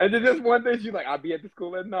 And then just one day she's like, I'll be at the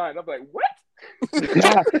school at 9. I'm like, what?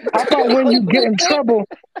 Nah, how about when you get in trouble?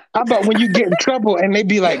 How about when you get in trouble and they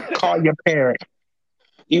be like, call your parent?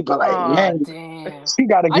 You be like, man, damn. she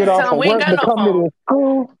got to get off of work to come to the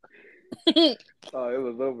school. Oh, it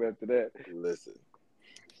was over after that. Listen,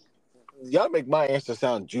 y'all make my answer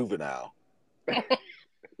sound juvenile.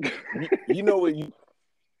 You know what?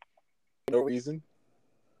 No reason.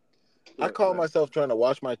 I call myself trying to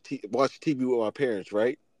watch TV with my parents,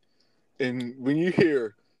 right? And when you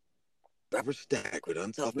hear "Rapper Stack with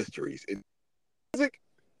Unsolved Mysteries," and music,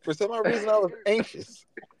 for some odd reason I was anxious.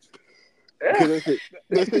 Because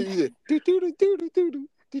they said you said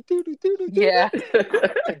do. Yeah.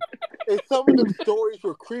 And some of them stories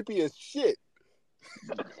were creepy as shit.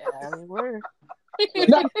 Yeah, they were.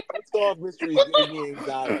 Like, Unsolved Mysteries gave me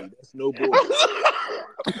anxiety. That's no bullshit.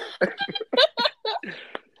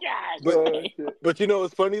 But you know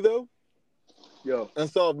what's funny though? Yo,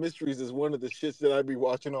 Unsolved Mysteries is one of the shits that I be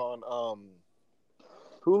watching on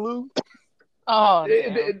Hulu. Oh,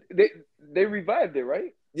 they revived it,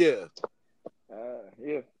 right? Yeah.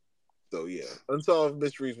 Yeah. So yeah, Unsolved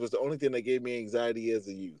Mysteries was the only thing that gave me anxiety as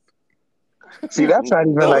a youth. See, that's not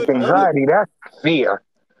even like anxiety. That's fear.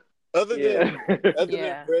 Other than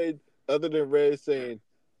Red saying,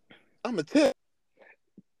 "I'm a 10."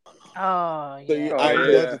 Oh, yeah. So you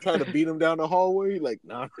have to try to beat him down the hallway? Like,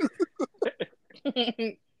 nah. So,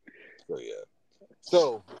 yeah.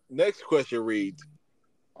 So, next question reads,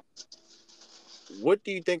 what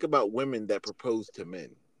do you think about women that propose to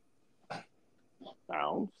men? I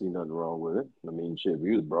don't see nothing wrong with it. I mean, shit,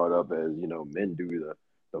 we was brought up as, men do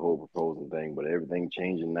the whole proposing thing, but everything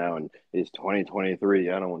changing now, and it's 2023.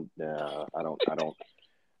 I don't want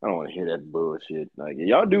to hear that bullshit. Like,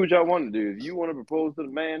 y'all do what y'all want to do. If you want to propose to the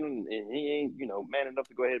man and he ain't, man enough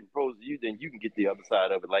to go ahead and propose to you, then you can get the other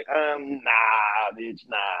side of it. Like, nah, bitch,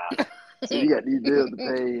 nah. So you got these bills to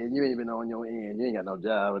pay and you ain't been on your end. You ain't got no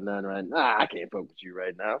job or nothing right now. Nah, I can't fuck with you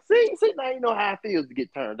right now. See, now you know how it feels to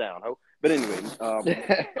get turned down, ho. But anyway, Oh my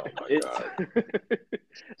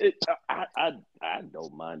it, god. I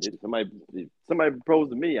don't mind it. If somebody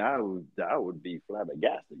proposed to me, I would be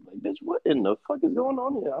flabbergasted. Like, bitch, what in the fuck is going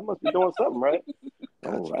on here? I must be doing something right.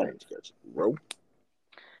 All right. Gotcha. Bro.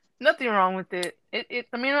 Nothing wrong with it. I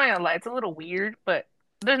mean, I'm not gonna lie, it's a little weird, but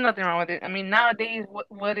there's nothing wrong with it. I mean, nowadays,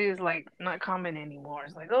 what is like not common anymore?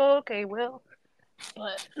 It's like, oh, okay, well,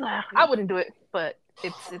 but nah, I wouldn't do it, but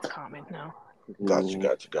it's common now. Gotcha.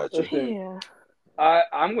 Listen, Yeah.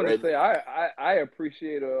 I'm gonna Red. say I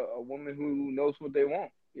appreciate a woman who knows what they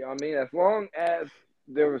want. You know what I mean? As long as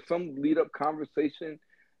there was some lead up conversation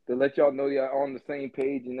to let y'all know you're on the same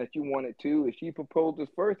page and that you want it too. If she proposes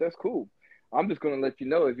first, that's cool. I'm just gonna let you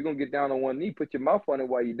know if you're gonna get down on one knee, put your mouth on it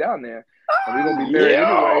while you're down there, and we're gonna be married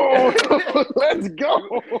Yo, anyway. let's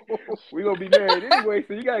go. We're gonna be married anyway,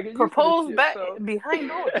 so you gotta get used to Propose this shit. back So behind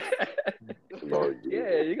doors. Lord,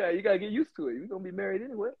 yeah, you gotta get used to it. We're gonna be married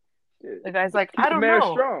anyway. Shit. The guy's like, Keep I the don't marriage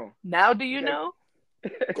know. strong. Now do you You gotta-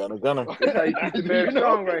 know? Gunna. That's how you keep the marriage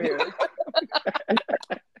strong right here.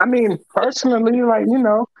 I mean, personally, like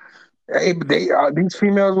hey, these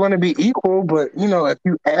females want to be equal, but if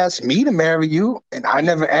you ask me to marry you and I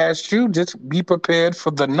never asked you, just be prepared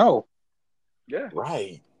for the no. Yeah.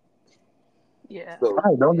 Right. Yeah. So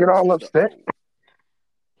Right, don't get all upset.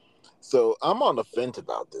 So I'm on the fence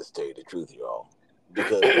about this, to tell you the truth, y'all,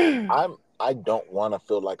 because I don't want to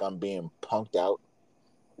feel like I'm being punked out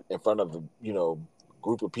in front of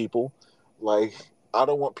group of people. Like, I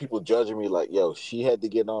don't want people judging me like, yo, she had to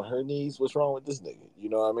get on her knees. What's wrong with this nigga? You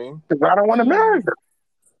know what I mean? 'Cause I don't want to marry her.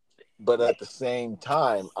 But at the same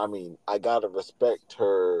time, I mean, I gotta respect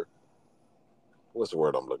her. What's the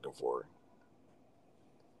word I'm looking for?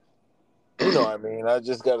 You know what I mean? I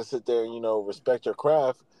just gotta sit there and respect your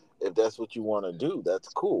craft. If that's what you want to do, that's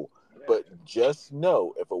cool. But just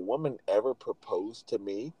know, if a woman ever proposed to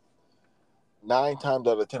me, 9 times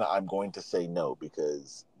out of 10, I'm going to say no,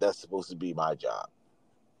 because that's supposed to be my job.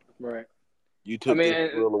 Right. You took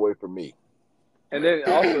this thrill away from me. And then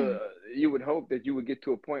also, you would hope that you would get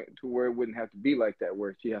to a point to where it wouldn't have to be like that,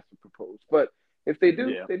 where she has to propose. But if they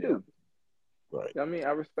do, they do. Right. I mean,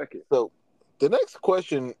 I respect it. So the next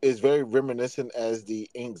question is very reminiscent as the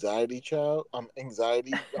anxiety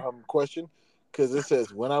question, because it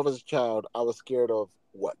says, when I was a child, I was scared of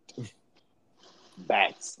what?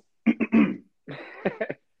 Bats.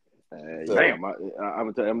 So, I'm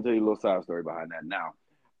gonna tell you a little side story behind that. Now,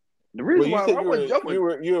 the reason why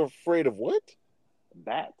you were afraid of what?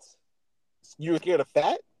 Bats. You were scared of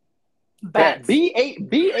fat? Bats.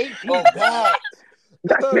 B-8-T. Oh, bats.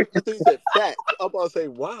 I thought you said fat. I'm about to say,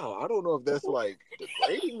 wow, I don't know if that's like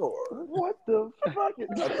degrading or what the fuck.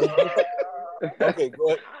 Okay,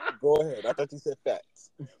 go ahead. I thought you said fats.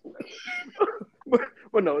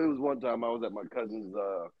 But no, it was one time I was at my cousin's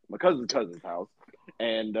cousin's house,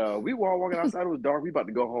 and we were all walking outside. It was dark. We about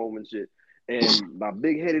to go home and shit. And my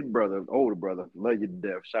big-headed brother, older brother, love you to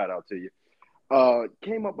death, shout out to you,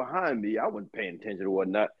 came up behind me. I wasn't paying attention or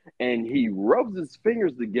whatnot, and he rubs his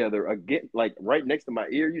fingers together again, like right next to my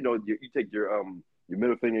ear. You take your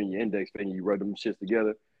middle finger and your index finger, you rub them shits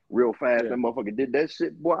together real fast. That motherfucker did that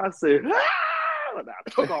shit, boy. I said, ah! And I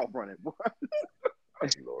took off running, boy.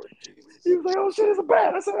 Lord Jesus. He was like, "Oh shit, it's a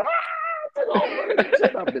bat." I said, "Ah!" I took off running.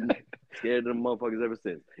 Shit, I've been scared of them motherfuckers ever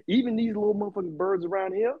since. Even these little motherfucking birds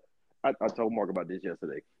around here. I told Mark about this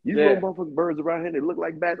yesterday. These little motherfucking birds around here, they look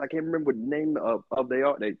like bats. I can't remember what the name of they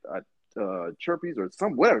are. They chirpies or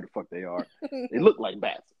some whatever the fuck they are. They look like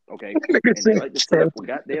bats, okay? And they like to set up a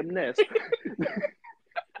goddamn nest.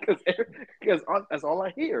 Because that's all I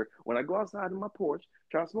hear when I go outside on my porch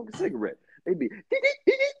trying to smoke a cigarette. They be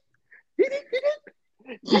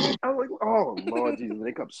I was like, oh Lord Jesus, and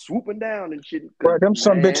they come swooping down and shit. Bro, them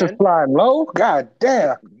some bitches flying low. God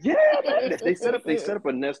damn. Yeah, man. They set up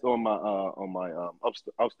a nest on my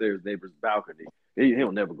upstairs neighbor's balcony.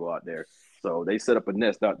 He'll never go out there. So they set up a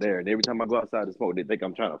nest out there, and every time I go outside to smoke, they think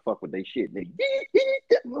I'm trying to fuck with their shit. They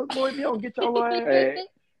boy, if you don't get your ass. Hey,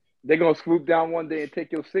 they're gonna swoop down one day and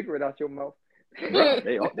take your cigarette out your mouth. Bro,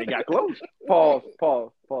 they got close. Pause.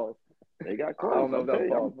 They got close. I don't know if that's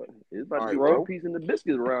pause, but it's about to be one piece in the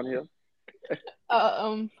biscuits around here.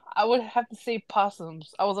 I would have to say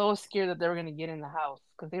possums. I was always scared that they were gonna get in the house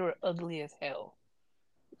because they were ugly as hell.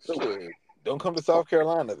 Shit. Don't come to South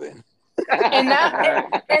Carolina then. And now,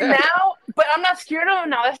 but I'm not scared of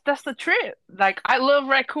them now. That's the trip. Like, I love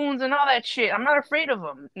raccoons and all that shit. I'm not afraid of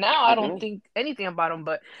them now. I don't think anything about them.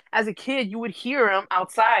 But as a kid, you would hear them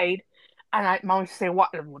outside, and mom used to say,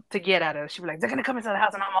 "What to get at us?" She'd be like, "They're gonna come into the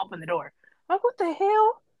house," and I'm open the door. I'm like, what the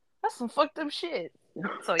hell? That's some fucked up shit.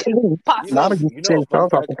 So yeah, possums.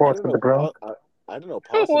 I I don't know.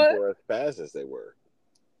 Possums What? were as fast as they were.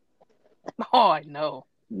 Oh, I know.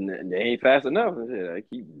 They ain't fast enough. They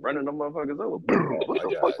keep running them motherfuckers over. Oh What my the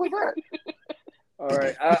god! fuck was that? All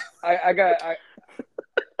right,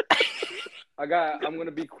 I'm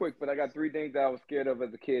gonna be quick, but I got three things that I was scared of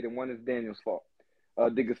as a kid, and one is Daniel's fault,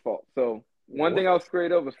 Digger's fault. So one thing I was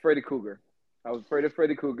afraid of was Freddy Krueger. I was afraid of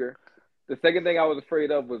Freddy Krueger. The second thing I was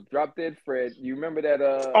afraid of was Drop Dead Fred. You remember that?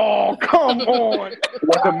 Oh, come on!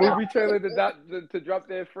 The movie trailer to Drop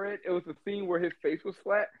Dead Fred. It was the scene where his face was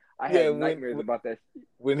flat. I had nightmares about that.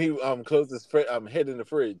 When he closed his head in the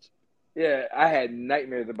fridge. Yeah, I had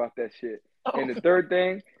nightmares about that shit. Oh. And the third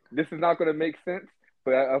thing, this is not gonna make sense,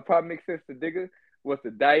 but it'll probably make sense to Digger, was the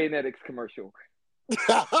Dianetics commercial.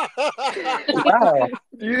 Wow.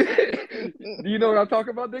 Do you know what I'm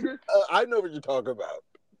talking about, Digger? I know what you're talking about.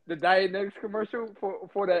 The Dianetics commercial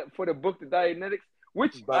for the book, The Dianetics,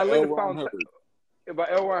 which By I later L. Ron found Hubbard. by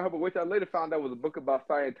L. Ron Hubbard, which I later found out was a book about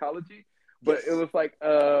Scientology. But Yes. it was like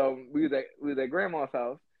we was at grandma's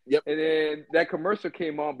house. Yep. And then that commercial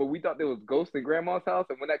came on, but we thought there was ghosts in grandma's house.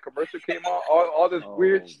 And when that commercial came on, all this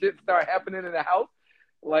weird shit started happening in the house.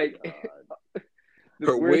 Like this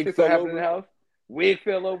Her weird wig shit fell started happening in over. the house. Wig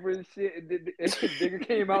fell over and shit. And Digger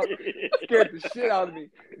came out, scared the shit out of me.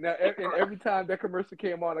 Now, and every time that commercial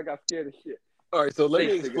came on, I got scared of shit. All right, so let me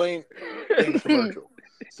Thanks, explain the commercial.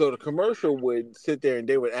 So the commercial would sit there and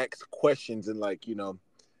they would ask questions and like,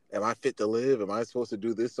 am I fit to live? Am I supposed to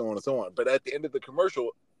do this? So on and so on. But at the end of the commercial,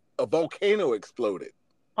 a volcano exploded.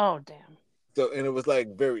 Oh, damn. So, and it was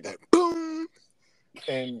like very like boom.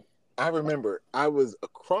 And I remember I was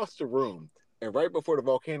across the room, and right before the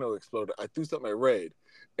volcano exploded, I threw something at Red.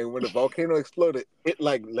 And when the volcano exploded, it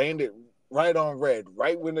like landed right on Red,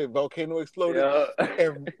 right when the volcano exploded. Yeah.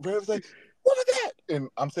 And Red was like, "What was that?" And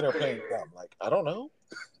I'm sitting there playing dumb, like, I don't know.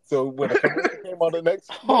 So when the commercial came on the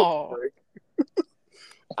next break,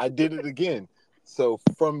 I did it again. So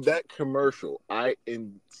from that commercial, I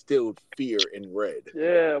instilled fear in Red.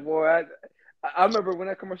 Yeah, boy. I remember when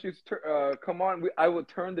that commercial used to come on, I would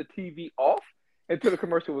turn the TV off until the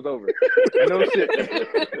commercial was over. No shit.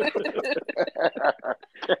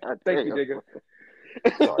 Thank you, Digger.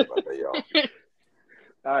 Sorry about that, y'all.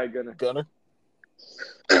 All right, Gunner.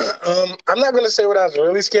 I'm not gonna say what I was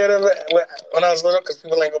really scared of when I was little because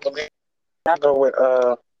people ain't gonna believe. I go with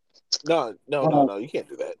No, you can't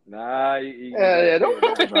do that. Nah, don't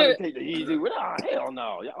try to take the easy. Oh, hell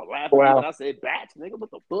no. Y'all laughing Wow. when I say bats, nigga.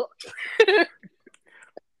 What the fuck?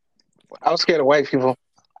 I was scared of white people.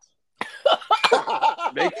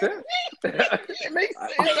 makes sense. It makes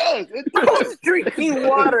sense. It does. Drinking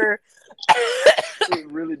water. It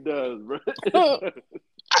really does, bro.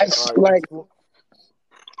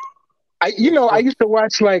 I used to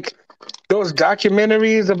watch like those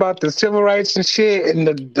documentaries about the civil rights and shit, and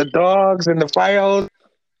the dogs and the fire hose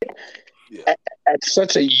at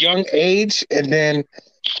such a young age, and then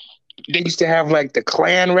they used to have like the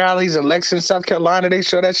Klan rallies in Lexington, South Carolina. They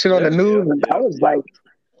show that shit on the news, and I was like,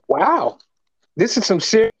 "Wow, this is some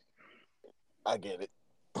shit." I get it.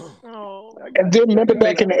 Oh. And then remember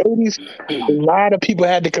back in the 80s, a lot of people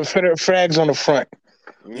had the Confederate flags on the front.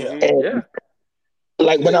 Yeah. And,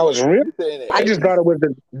 like when I was real, I just thought it was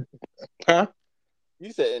huh?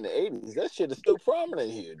 You said in the 80s, that shit is still prominent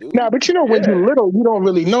here, dude. Nah, but when you're little, you don't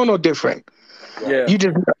really know no different. Yeah. You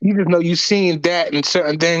just know you seen that and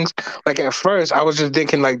certain things. Like at first, I was just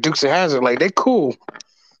thinking like Dukes of Hazzard, like they cool.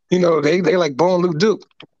 They like Bone Luke Duke.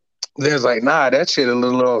 There's like, nah, that shit a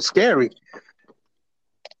little scary.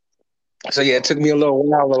 So yeah, it took me a little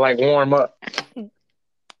while to like warm up.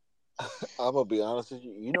 I'm gonna be honest with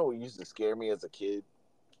you. You know what used to scare me as a kid?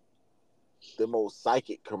 The most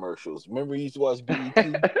psychic commercials. Remember you used to watch BET?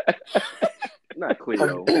 Not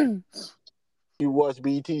Cleo. You watch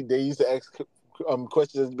BET, they used to ask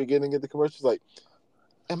questions at the beginning of the commercials like,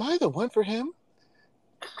 am I the one for him?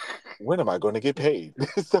 When am I going to get paid?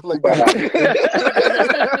 Stuff like that.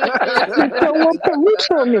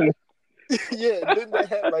 Yeah, then they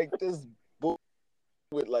had like this book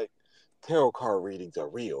with like tarot card readings are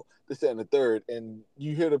real. This, that, and the third. And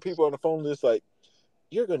you hear the people on the phone just like,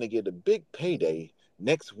 you're going to get a big payday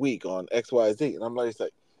next week on XYZ. And I'm like,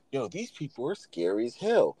 yo, these people are scary as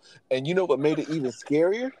hell. And you know what made it even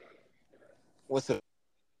scarier? Once the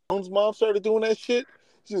Jones mom started doing that shit,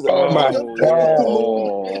 she was like, oh my God.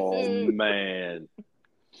 Oh, man.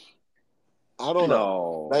 I don't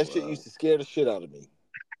know. That shit used to scare the shit out of me.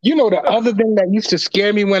 The other thing that used to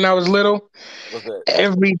scare me when I was little, What's that?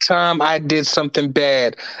 every time I did something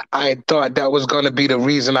bad, I thought that was going to be the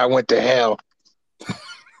reason I went to hell.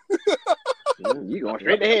 You going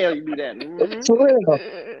straight to hell, you do that. Mm-hmm. For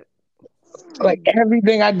real. Like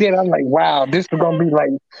everything I did, I'm like, wow, this is gonna be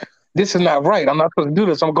like, this is not right. I'm not supposed to do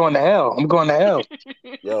this. I'm going to hell. I'm going to hell.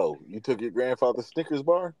 Yo, you took your grandfather's Snickers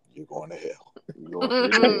bar, you're going to hell. You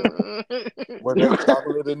going straight to Was that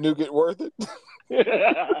chocolate and nougat worth it?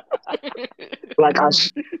 hell. Like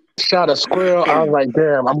shot a squirrel. I was like,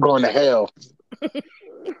 damn, I'm going to hell.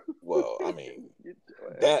 Well, I mean, Get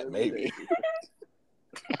your ass that every maybe.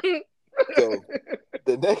 day. So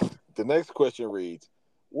the next question reads,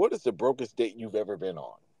 what is the brokest date you've ever been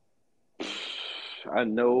on? I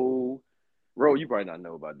know, Ro, you probably not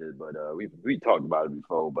know about this, but we talked about it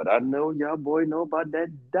before. But I know y'all boy know about that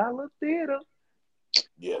dollar theater.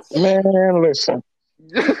 Yes. Man, listen.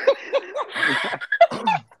 Hey,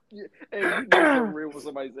 you know something real when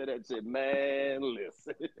somebody say that shit, man.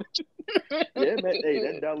 Listen, yeah, man.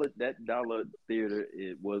 Hey, that dollar theater,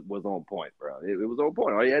 it was on point, bro. It was on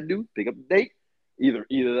point. All you had to do pick up the date, either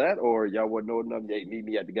that or y'all wasn't know enough. Hey, meet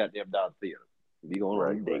me at the goddamn dollar theater. We going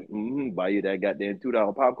on a date. Buy you that goddamn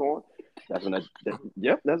 $2 popcorn. That's when that's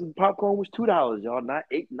when popcorn was $2, y'all, not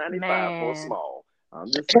 $8.95 for a small. I'm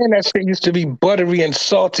just saying. And that shit used to be buttery and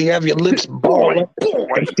salty, have your lips balling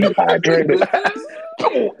and dehydrated.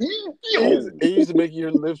 It used to make your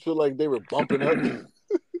lips feel like they were bumping up.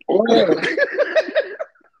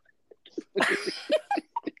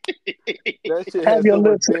 That shit Have had your so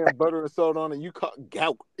much lips. damn butter and salt on it, you caught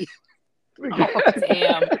gout. Oh,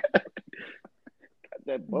 damn.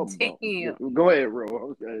 That bump. Damn. Go ahead,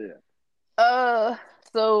 Ro.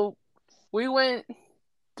 So we went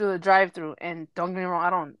to the drive-through, and don't get me wrong, I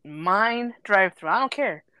don't mind drive-through. I don't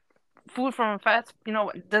care. Food from fast,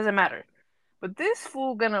 it doesn't matter. But this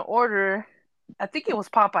fool gonna order, I think it was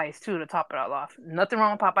Popeyes too, to top it all off. Nothing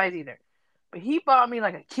wrong with Popeyes either. But he bought me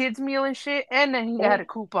like a kid's meal and shit, and then he had a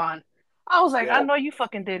coupon. I was like, I know you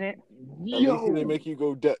fucking didn't. At least he didn't make you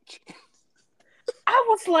go Dutch. I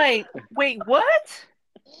was like, wait, what?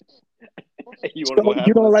 You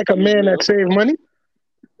don't like a man that saves money?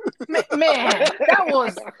 Man,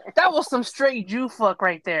 that was some straight Jew fuck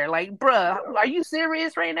right there. Like, bruh, are you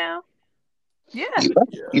serious right now? Yeah.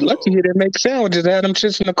 You lucky you didn't make sandwiches. Had them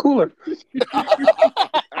shits in the cooler.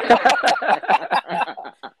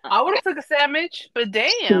 I would have took a sandwich, but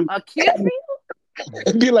damn, a kid's meal?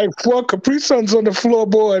 It'd be like 4 Capri Suns on the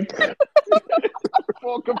floorboard.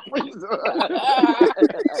 4 Capri Suns.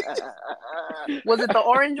 Was it the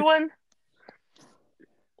orange one?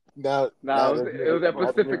 No, it was that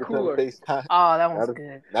Pacific cooler. Oh, that one's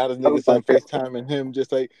good. Now this nigga son FaceTime and him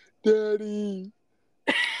just like, Daddy,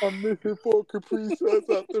 I'm missing 4 Capri Suns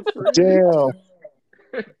out the fridge. Damn.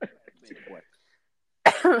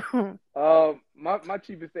 My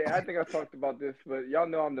cheapest date, I think I talked about this, but y'all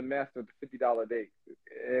know I'm the master of the $50 date.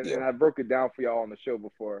 And I broke it down for y'all on the show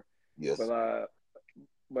before. Yes.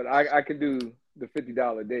 But I could do the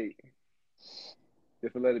 $50 date.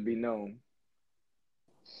 Just to let it be known.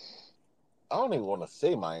 I don't even want to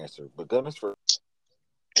say my answer, but goodness for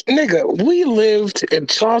Nigga, we lived in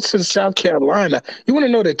Charleston, South Carolina. You want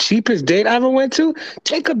to know the cheapest date I ever went to?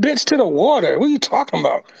 Take a bitch to the water. What are you talking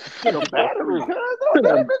about? To the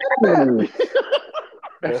battery.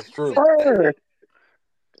 That's true.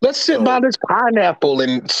 Let's sit by this pineapple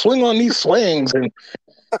and swing on these swings. And you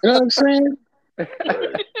know what I'm saying?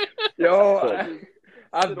 Yo,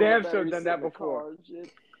 I've damn sure done that before.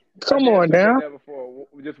 Come on now.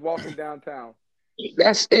 Just walking downtown.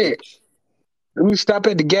 That's it. We stop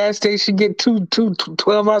at the gas station, get two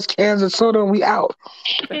 12-ounce cans of soda, and we out.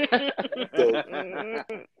 This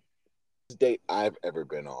date I've ever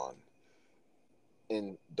been on,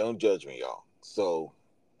 and don't judge me, y'all. So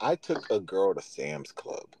I took a girl to Sam's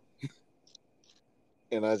Club,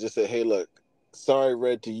 and I just said, "Hey, look, sorry,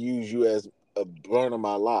 Red, to use you as a burn of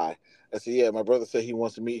my lie." I said, "Yeah, my brother said he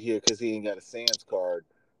wants to meet here because he ain't got a Sam's card,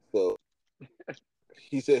 so."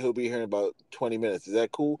 He said he'll be here in about 20 minutes. Is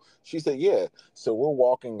that cool? She said, yeah. So we're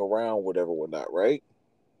walking around, whatnot, right?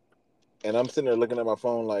 And I'm sitting there looking at my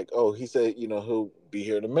phone like, oh, he said, he'll be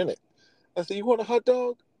here in a minute. I said, you want a hot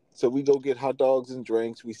dog? So we go get hot dogs and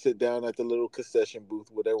drinks. We sit down at the little concession booth,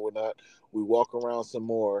 whatnot. We walk around some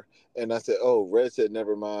more. And I said, oh, Red said,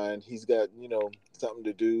 never mind. He's got, something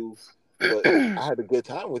to do. But I had a good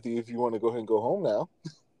time with you if you want to go ahead and go home now.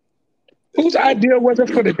 Whose idea was it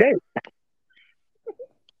for the date?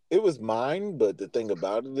 It was mine, but the thing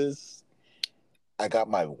about it is I got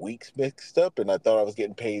my weeks mixed up and I thought I was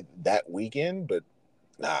getting paid that weekend, but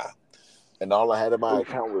nah. And all I had in my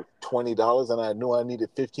account was $20 and I knew I needed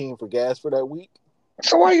 $15 for gas for that week.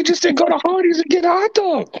 So why you just didn't go to Hardee's and get a hot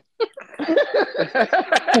dog?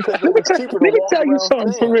 Because it was cheaper to Let me walk tell you around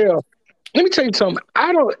something Sam's. for real. Let me tell you something.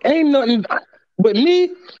 Ain't nothing but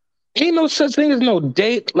me. Ain't no such thing as no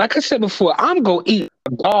date. Like I said before, I'm gonna eat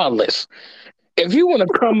regardless. If you want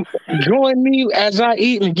to come join me as I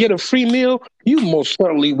eat and get a free meal, you most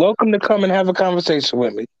certainly welcome to come and have a conversation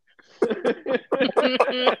with me.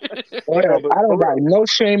 Yeah, No, but I don't got no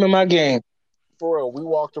shame in my game. for real, we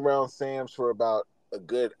walked around Sam's for about a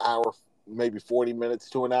good hour, maybe 40 minutes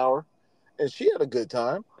to an hour, and she had a good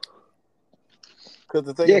time. Because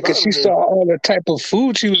the thing Yeah, because about she it is, saw all the type of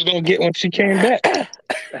food she was gonna get when she came back.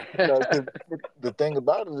 no, 'cause the thing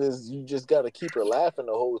about it is, you just got to keep her laughing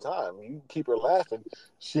the whole time. You keep her laughing,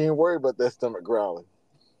 she ain't worried about that stomach growling.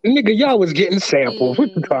 Nigga, y'all was getting samples.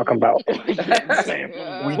 What you talking about? Getting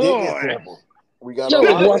sampled, We did get boy. samples. We got Y'all a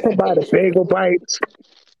was lot of walking by the samples. bagel bites,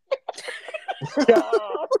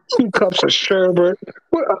 got 2 cups of sherbet.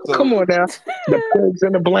 So, Come on now. The pigs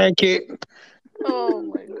in the blanket. Oh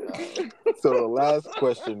my god. so the last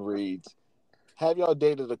question reads: have y'all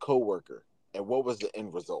dated a coworker, and what was the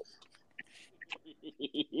end result?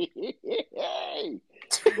 Hey.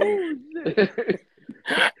 Oh, shit.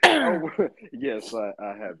 Oh, yes,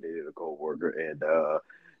 I have dated a coworker, and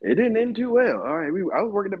it didn't end too well. All right, I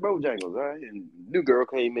was working at Bojangles, all right, and new girl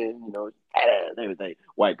came in, and everything,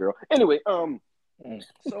 white girl. Anyway, so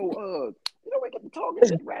we get to talking,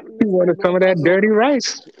 shit, rapping, You this thing wanted some going of by. that So, dirty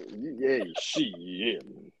rice. yeah, shit,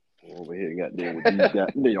 over here, goddamn, with these guys.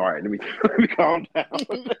 All right, let me calm down.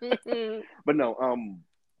 But no,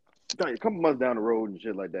 a couple months down the road and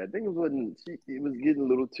shit like that, I think it was getting a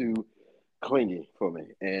little too clingy for me,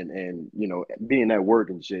 and being at work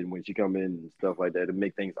and shit, when she come in and stuff like that, it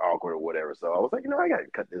make things awkward or whatever. So I was like, I gotta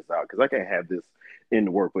cut this out because I can't have this in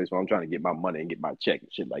the workplace where I'm trying to get my money and get my check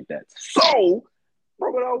and shit like that. So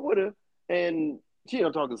broke it off with her, and she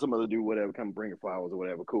talking to some other dude, whatever, come bring her flowers or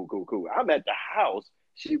whatever. Cool, cool, cool. I'm at the house.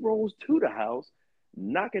 She rolls to the house,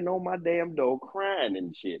 knocking on my damn door, crying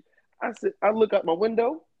and shit. I look out my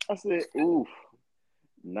window. I said, oof,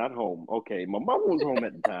 not home. Okay, my mama was home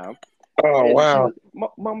at the time. Oh And wow.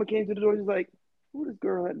 mama came to the door. She's like, "Who this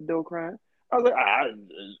girl at the door crying?" I was like,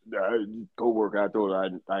 "Co-worker." I told her I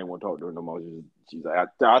didn't want to talk to her no more. She's like,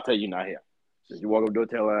 "I'll tell you not here." So you walk up the door,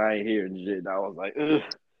 tell her I ain't here and shit. And I was like, "Ugh."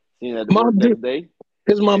 Seen her at the work Mom did, next day.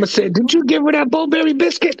 his mama said, "Did you give her that Bowberry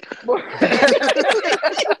biscuit?"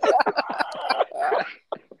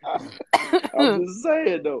 I'm just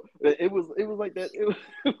saying though, it was like that. It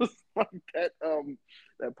was like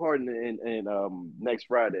that part in next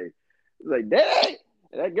Friday. It's like, Dad,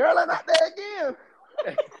 that girl ain't out there again.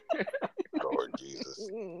 Lord Jesus,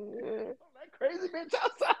 That crazy bitch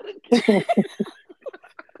outside again.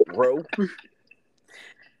 bro.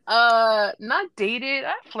 Not dated.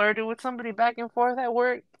 I flirted with somebody back and forth at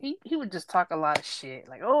work. He would just talk a lot of shit.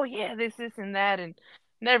 Like, oh yeah, this and that, and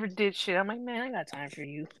never did shit. I'm like, man, I got time for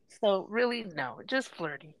you. So really, no, just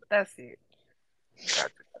flirting. That's it.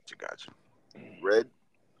 Gotcha. Red.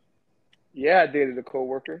 Yeah, I dated a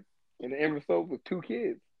coworker, and the end result was 2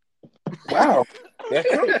 kids. Wow. That's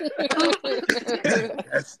true.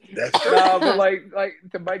 That's true. Nah, but like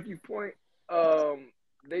to Mikey's point,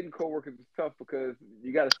 dating coworkers is tough because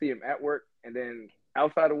you got to see them at work, and then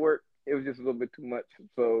outside of work, it was just a little bit too much.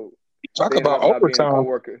 So Talk they ended about up not being a overtime.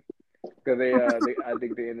 coworker because they I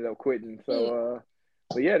think they ended up quitting. So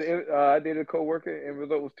but yeah, I dated a coworker, and the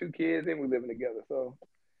result was 2 kids, and we living together. So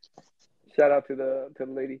shout out to the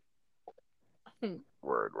lady.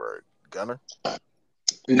 Word. Gunner.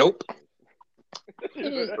 Nope.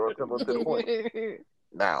 Short, simple, to the point.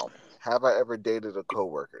 Now, have I ever dated a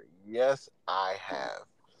coworker? Yes, I have.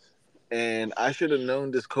 And I should have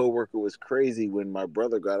known this coworker was crazy when my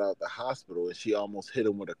brother got out the hospital and she almost hit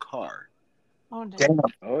him with a car. Oh damn. Damn.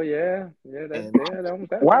 Oh yeah, And that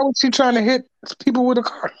almost Why happened. was she trying to hit people with a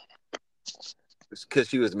car? it's because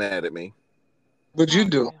she was mad at me. What'd you Oh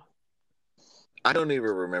do? damn. I don't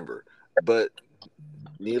even remember. But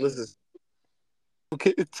needless to say,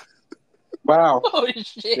 kids. Wow. Oh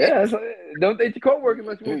shit. Yeah, don't date your coworker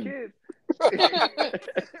unless you want kids.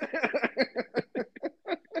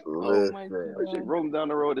 Oh my Listen. That shit god. rolling down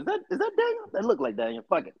the road. Is that Daniel? That look like Daniel.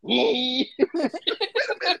 Fuck it. Wait a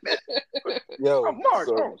minute. Oh, Yo, Mark.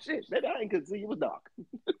 so Oh shit. Maybe I ain't could see. It was dark.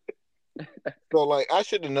 like I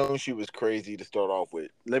should have known she was crazy to start off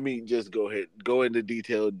with. Let me just go into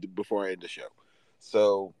detail before I end the show.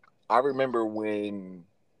 So I remember when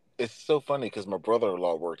it's so funny because my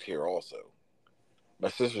brother-in-law worked here also, my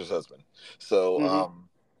sister's husband. So Hmm.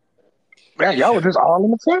 Man, y'all was just all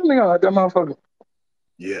in the family on that motherfucker.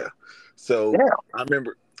 yeah. So Yeah.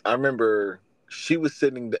 I remember she was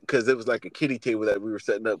sitting because it was like a kiddie table that we were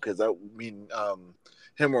setting up because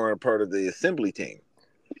him were a part of the assembly team.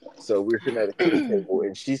 So we were sitting at a kiddie table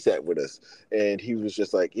and she sat with us and he was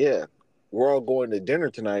just like, yeah. we're all going to dinner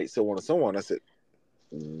tonight, so on and so on. I said,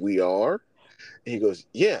 we are? And he goes,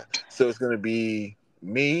 yeah. So it's going to be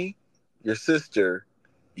me, your sister,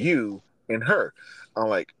 you, and her. I'm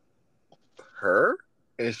like, her?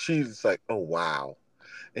 And she's like, oh, wow.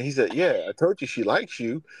 And he said, yeah, I told you she likes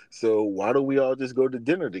you. So why don't we all just go to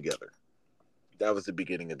dinner together? That was the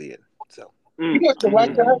beginning of the end. So You must have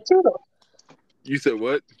liked her too, though. you said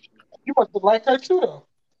what? You must have liked her too, though.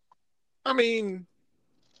 I mean,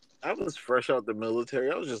 I was fresh out the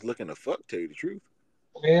military. I was just looking to fuck, tell you the truth.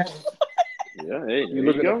 Yeah. Yeah, hey, You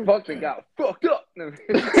looking go. to fuck and got fucked up.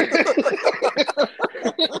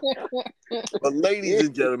 But ladies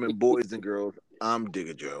and gentlemen, boys and girls, I'm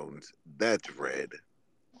Digga Jones. That's Red.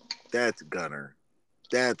 That's Gunner.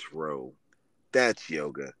 That's Ro. That's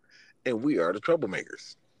Yoga. And we are the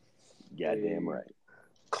Troublemakers. Goddamn right.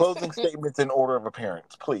 Closing statements in order of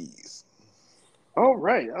appearance, please. All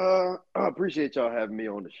right. I appreciate y'all having me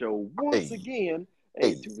on the show once again.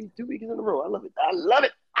 Hey, 2 weeks in a row. I love it. I love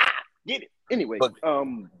it. Get it. Anyway,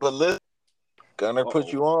 but listen, Gunner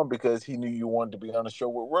put you on because he knew you wanted to be on the show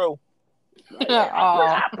with Ro.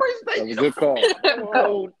 I appreciate that was a good call.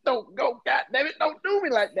 Oh, don't go, goddamn it! Don't do me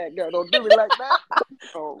like that, girl. Don't do me like that.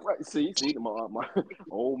 All right, see, my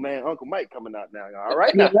old man, Uncle Mike coming out now. All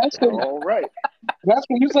right, now. All right. That's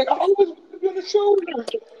when he was like, I always want to be on the show.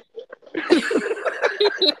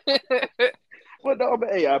 Well, no, but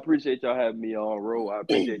hey, I appreciate y'all having me on, Ro. I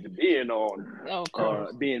appreciate you being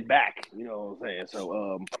on, being back. You know what I'm saying?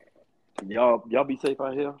 So, y'all be safe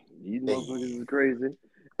out here. These motherfuckers is crazy,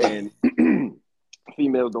 and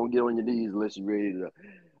females don't get on your knees unless you're ready to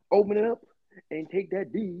open it up and take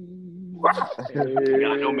that D.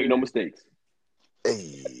 Don't make no mistakes.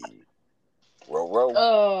 Hey, Ro.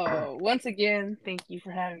 Oh, once again, thank you for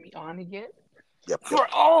having me on again. Yep. For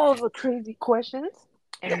all the crazy questions,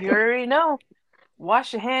 and you already know.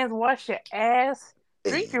 Wash your hands, wash your ass,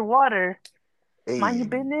 drink your water, mind your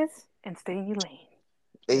business, and stay in your lane.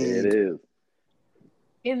 It is.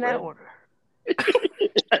 In that order.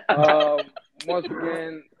 Once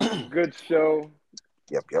again, good show.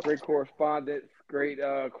 Yep. Great correspondence. Great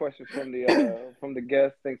questions from the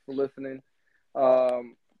guests. Thanks for listening.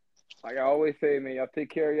 Like I always say, man, y'all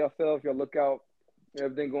take care of yourself. Y'all look out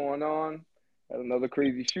everything going on. Had another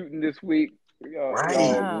crazy shooting this week. Y'all,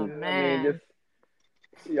 man. I mean, just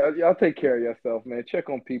y'all take care of yourself, man. Check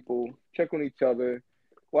on people. Check on each other.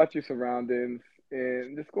 Watch your surroundings,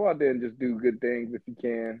 and just go out there and just do good things if you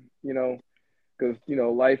can. You know, because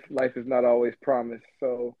life is not always promised.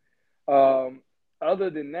 So, other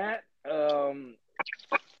than that, God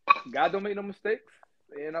don't make no mistakes,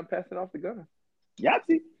 and I'm passing off the gunner.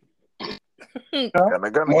 Yahtzee.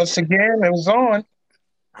 Once again, it was on.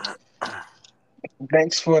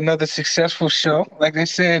 Thanks for another successful show. Like I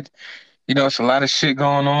said, it's a lot of shit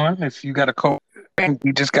going on. If you got a cold and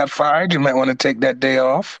you just got fired, you might want to take that day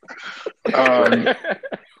off.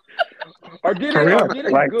 Or get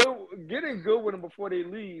in good with them before they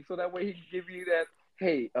leave, so that way he can give you that.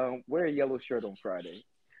 Hey, wear a yellow shirt on Friday.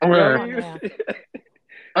 You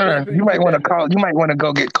might want to call. You might want to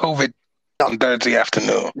go get COVID on Thursday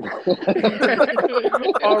afternoon.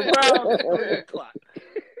 Around 3:00.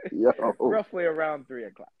 Yo. Roughly around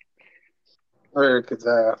 3:00. Because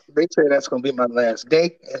they say that's going to be my last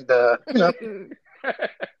day, and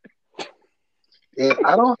yeah,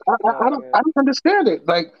 I don't understand it.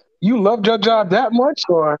 Like, you loved your job that much,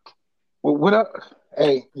 or what up?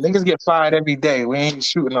 Hey, niggas get fired every day. We ain't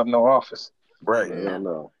shooting up no office. Right.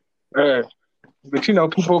 No. But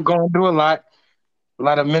people going through a lot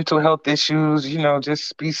of mental health issues.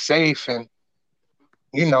 Just be safe, and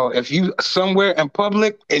if you somewhere in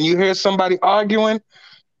public and you hear somebody arguing,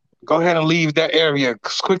 go ahead and leave that area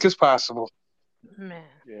as quick as possible. Man.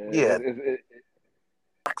 Yeah.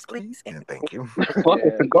 Box, please, and thank you. Fuck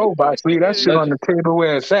it to go box. Leave that shit on the table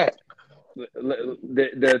where it's at.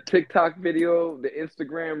 The TikTok video, the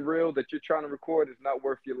Instagram reel that you're trying to record is not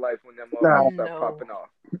worth your life when them start popping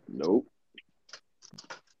off. Nope.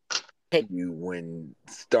 You when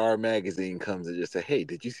Star Magazine comes and just say, "Hey,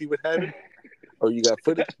 did you see what happened? Oh, you got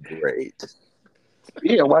footage? Great."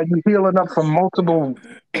 Yeah, while you healing up from multiple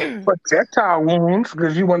projectile wounds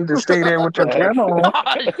because you wanted to stay there with your camera on.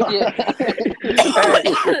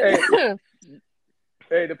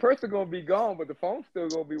 Hey, the person gonna be gone, but the phone's still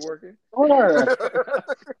gonna be working.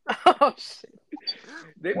 Oh shit!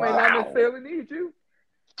 They may not necessarily need you.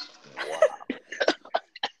 Wow.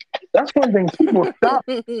 That's one thing people stop.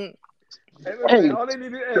 Hey, all they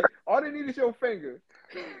need is your finger.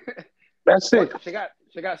 That's it. She got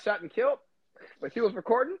shot and killed, but she was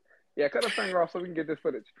recording. Yeah, cut her finger off so we can get this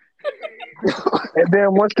footage. And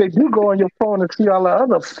then once they do go on your phone and see all the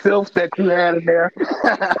other filth that you had in there,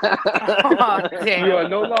 Oh, damn. You are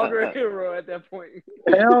no longer a hero at that point.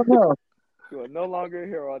 hell no. You are no longer a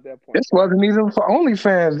hero at that point. This wasn't even for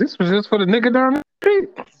OnlyFans. This was just for the nigga down the street.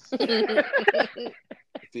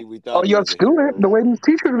 See, we thought Oh, he your was a hero. student, the way these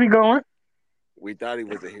teachers be going. We thought he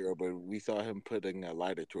was a hero, but we saw him putting a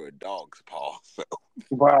lighter to a dog's paw. So,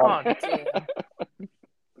 Wow. Oh, damn.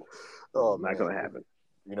 oh Not man, gonna happen.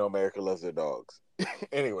 you know America loves their dogs.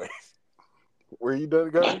 Anyways, were you done,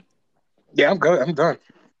 guys? Yeah, I'm good. I'm done.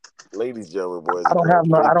 Ladies, gentlemen, boys, I and don't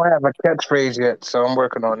girls, I don't have a catchphrase yet, so I'm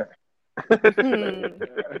working on it.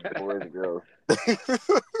 boys and girls.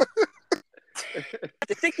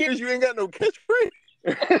 After 6 years, you ain't got no catchphrase.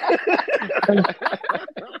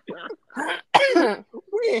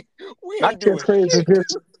 we My ain't doing catchphrase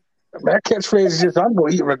is just I'm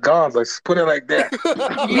gonna eat regardless. Put it like that.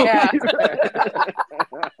 Yeah,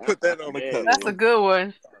 Put that on the Yeah. cup. that's a good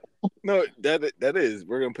one. No, that is.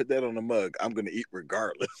 We're gonna put that on the mug. I'm gonna eat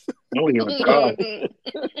regardless. No, you regardless.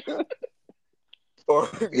 Or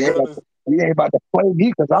Yeah, we ain't about to play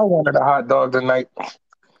me because I wanted a hot dog tonight.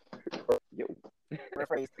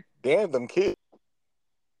 damn them kids.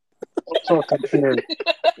 So confused.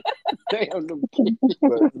 Damn them.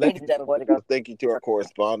 But ladies and gentlemen, thank you to our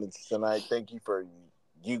correspondents tonight. Thank you for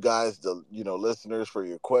you guys, the listeners, for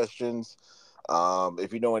your questions.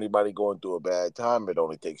 If you know anybody going through a bad time, it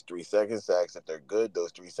only takes 3 seconds to ask if they're good.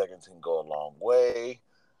 Those 3 seconds can go a long way.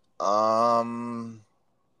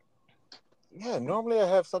 Yeah, normally I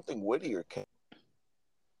have something witty or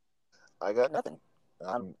I got nothing.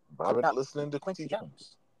 I'm not listening to Quincy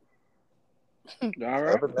Jones. All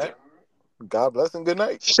right. Other than that, God bless and good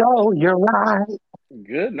night. So you're right.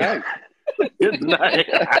 Good night. Good night.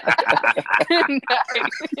 Good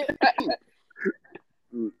night.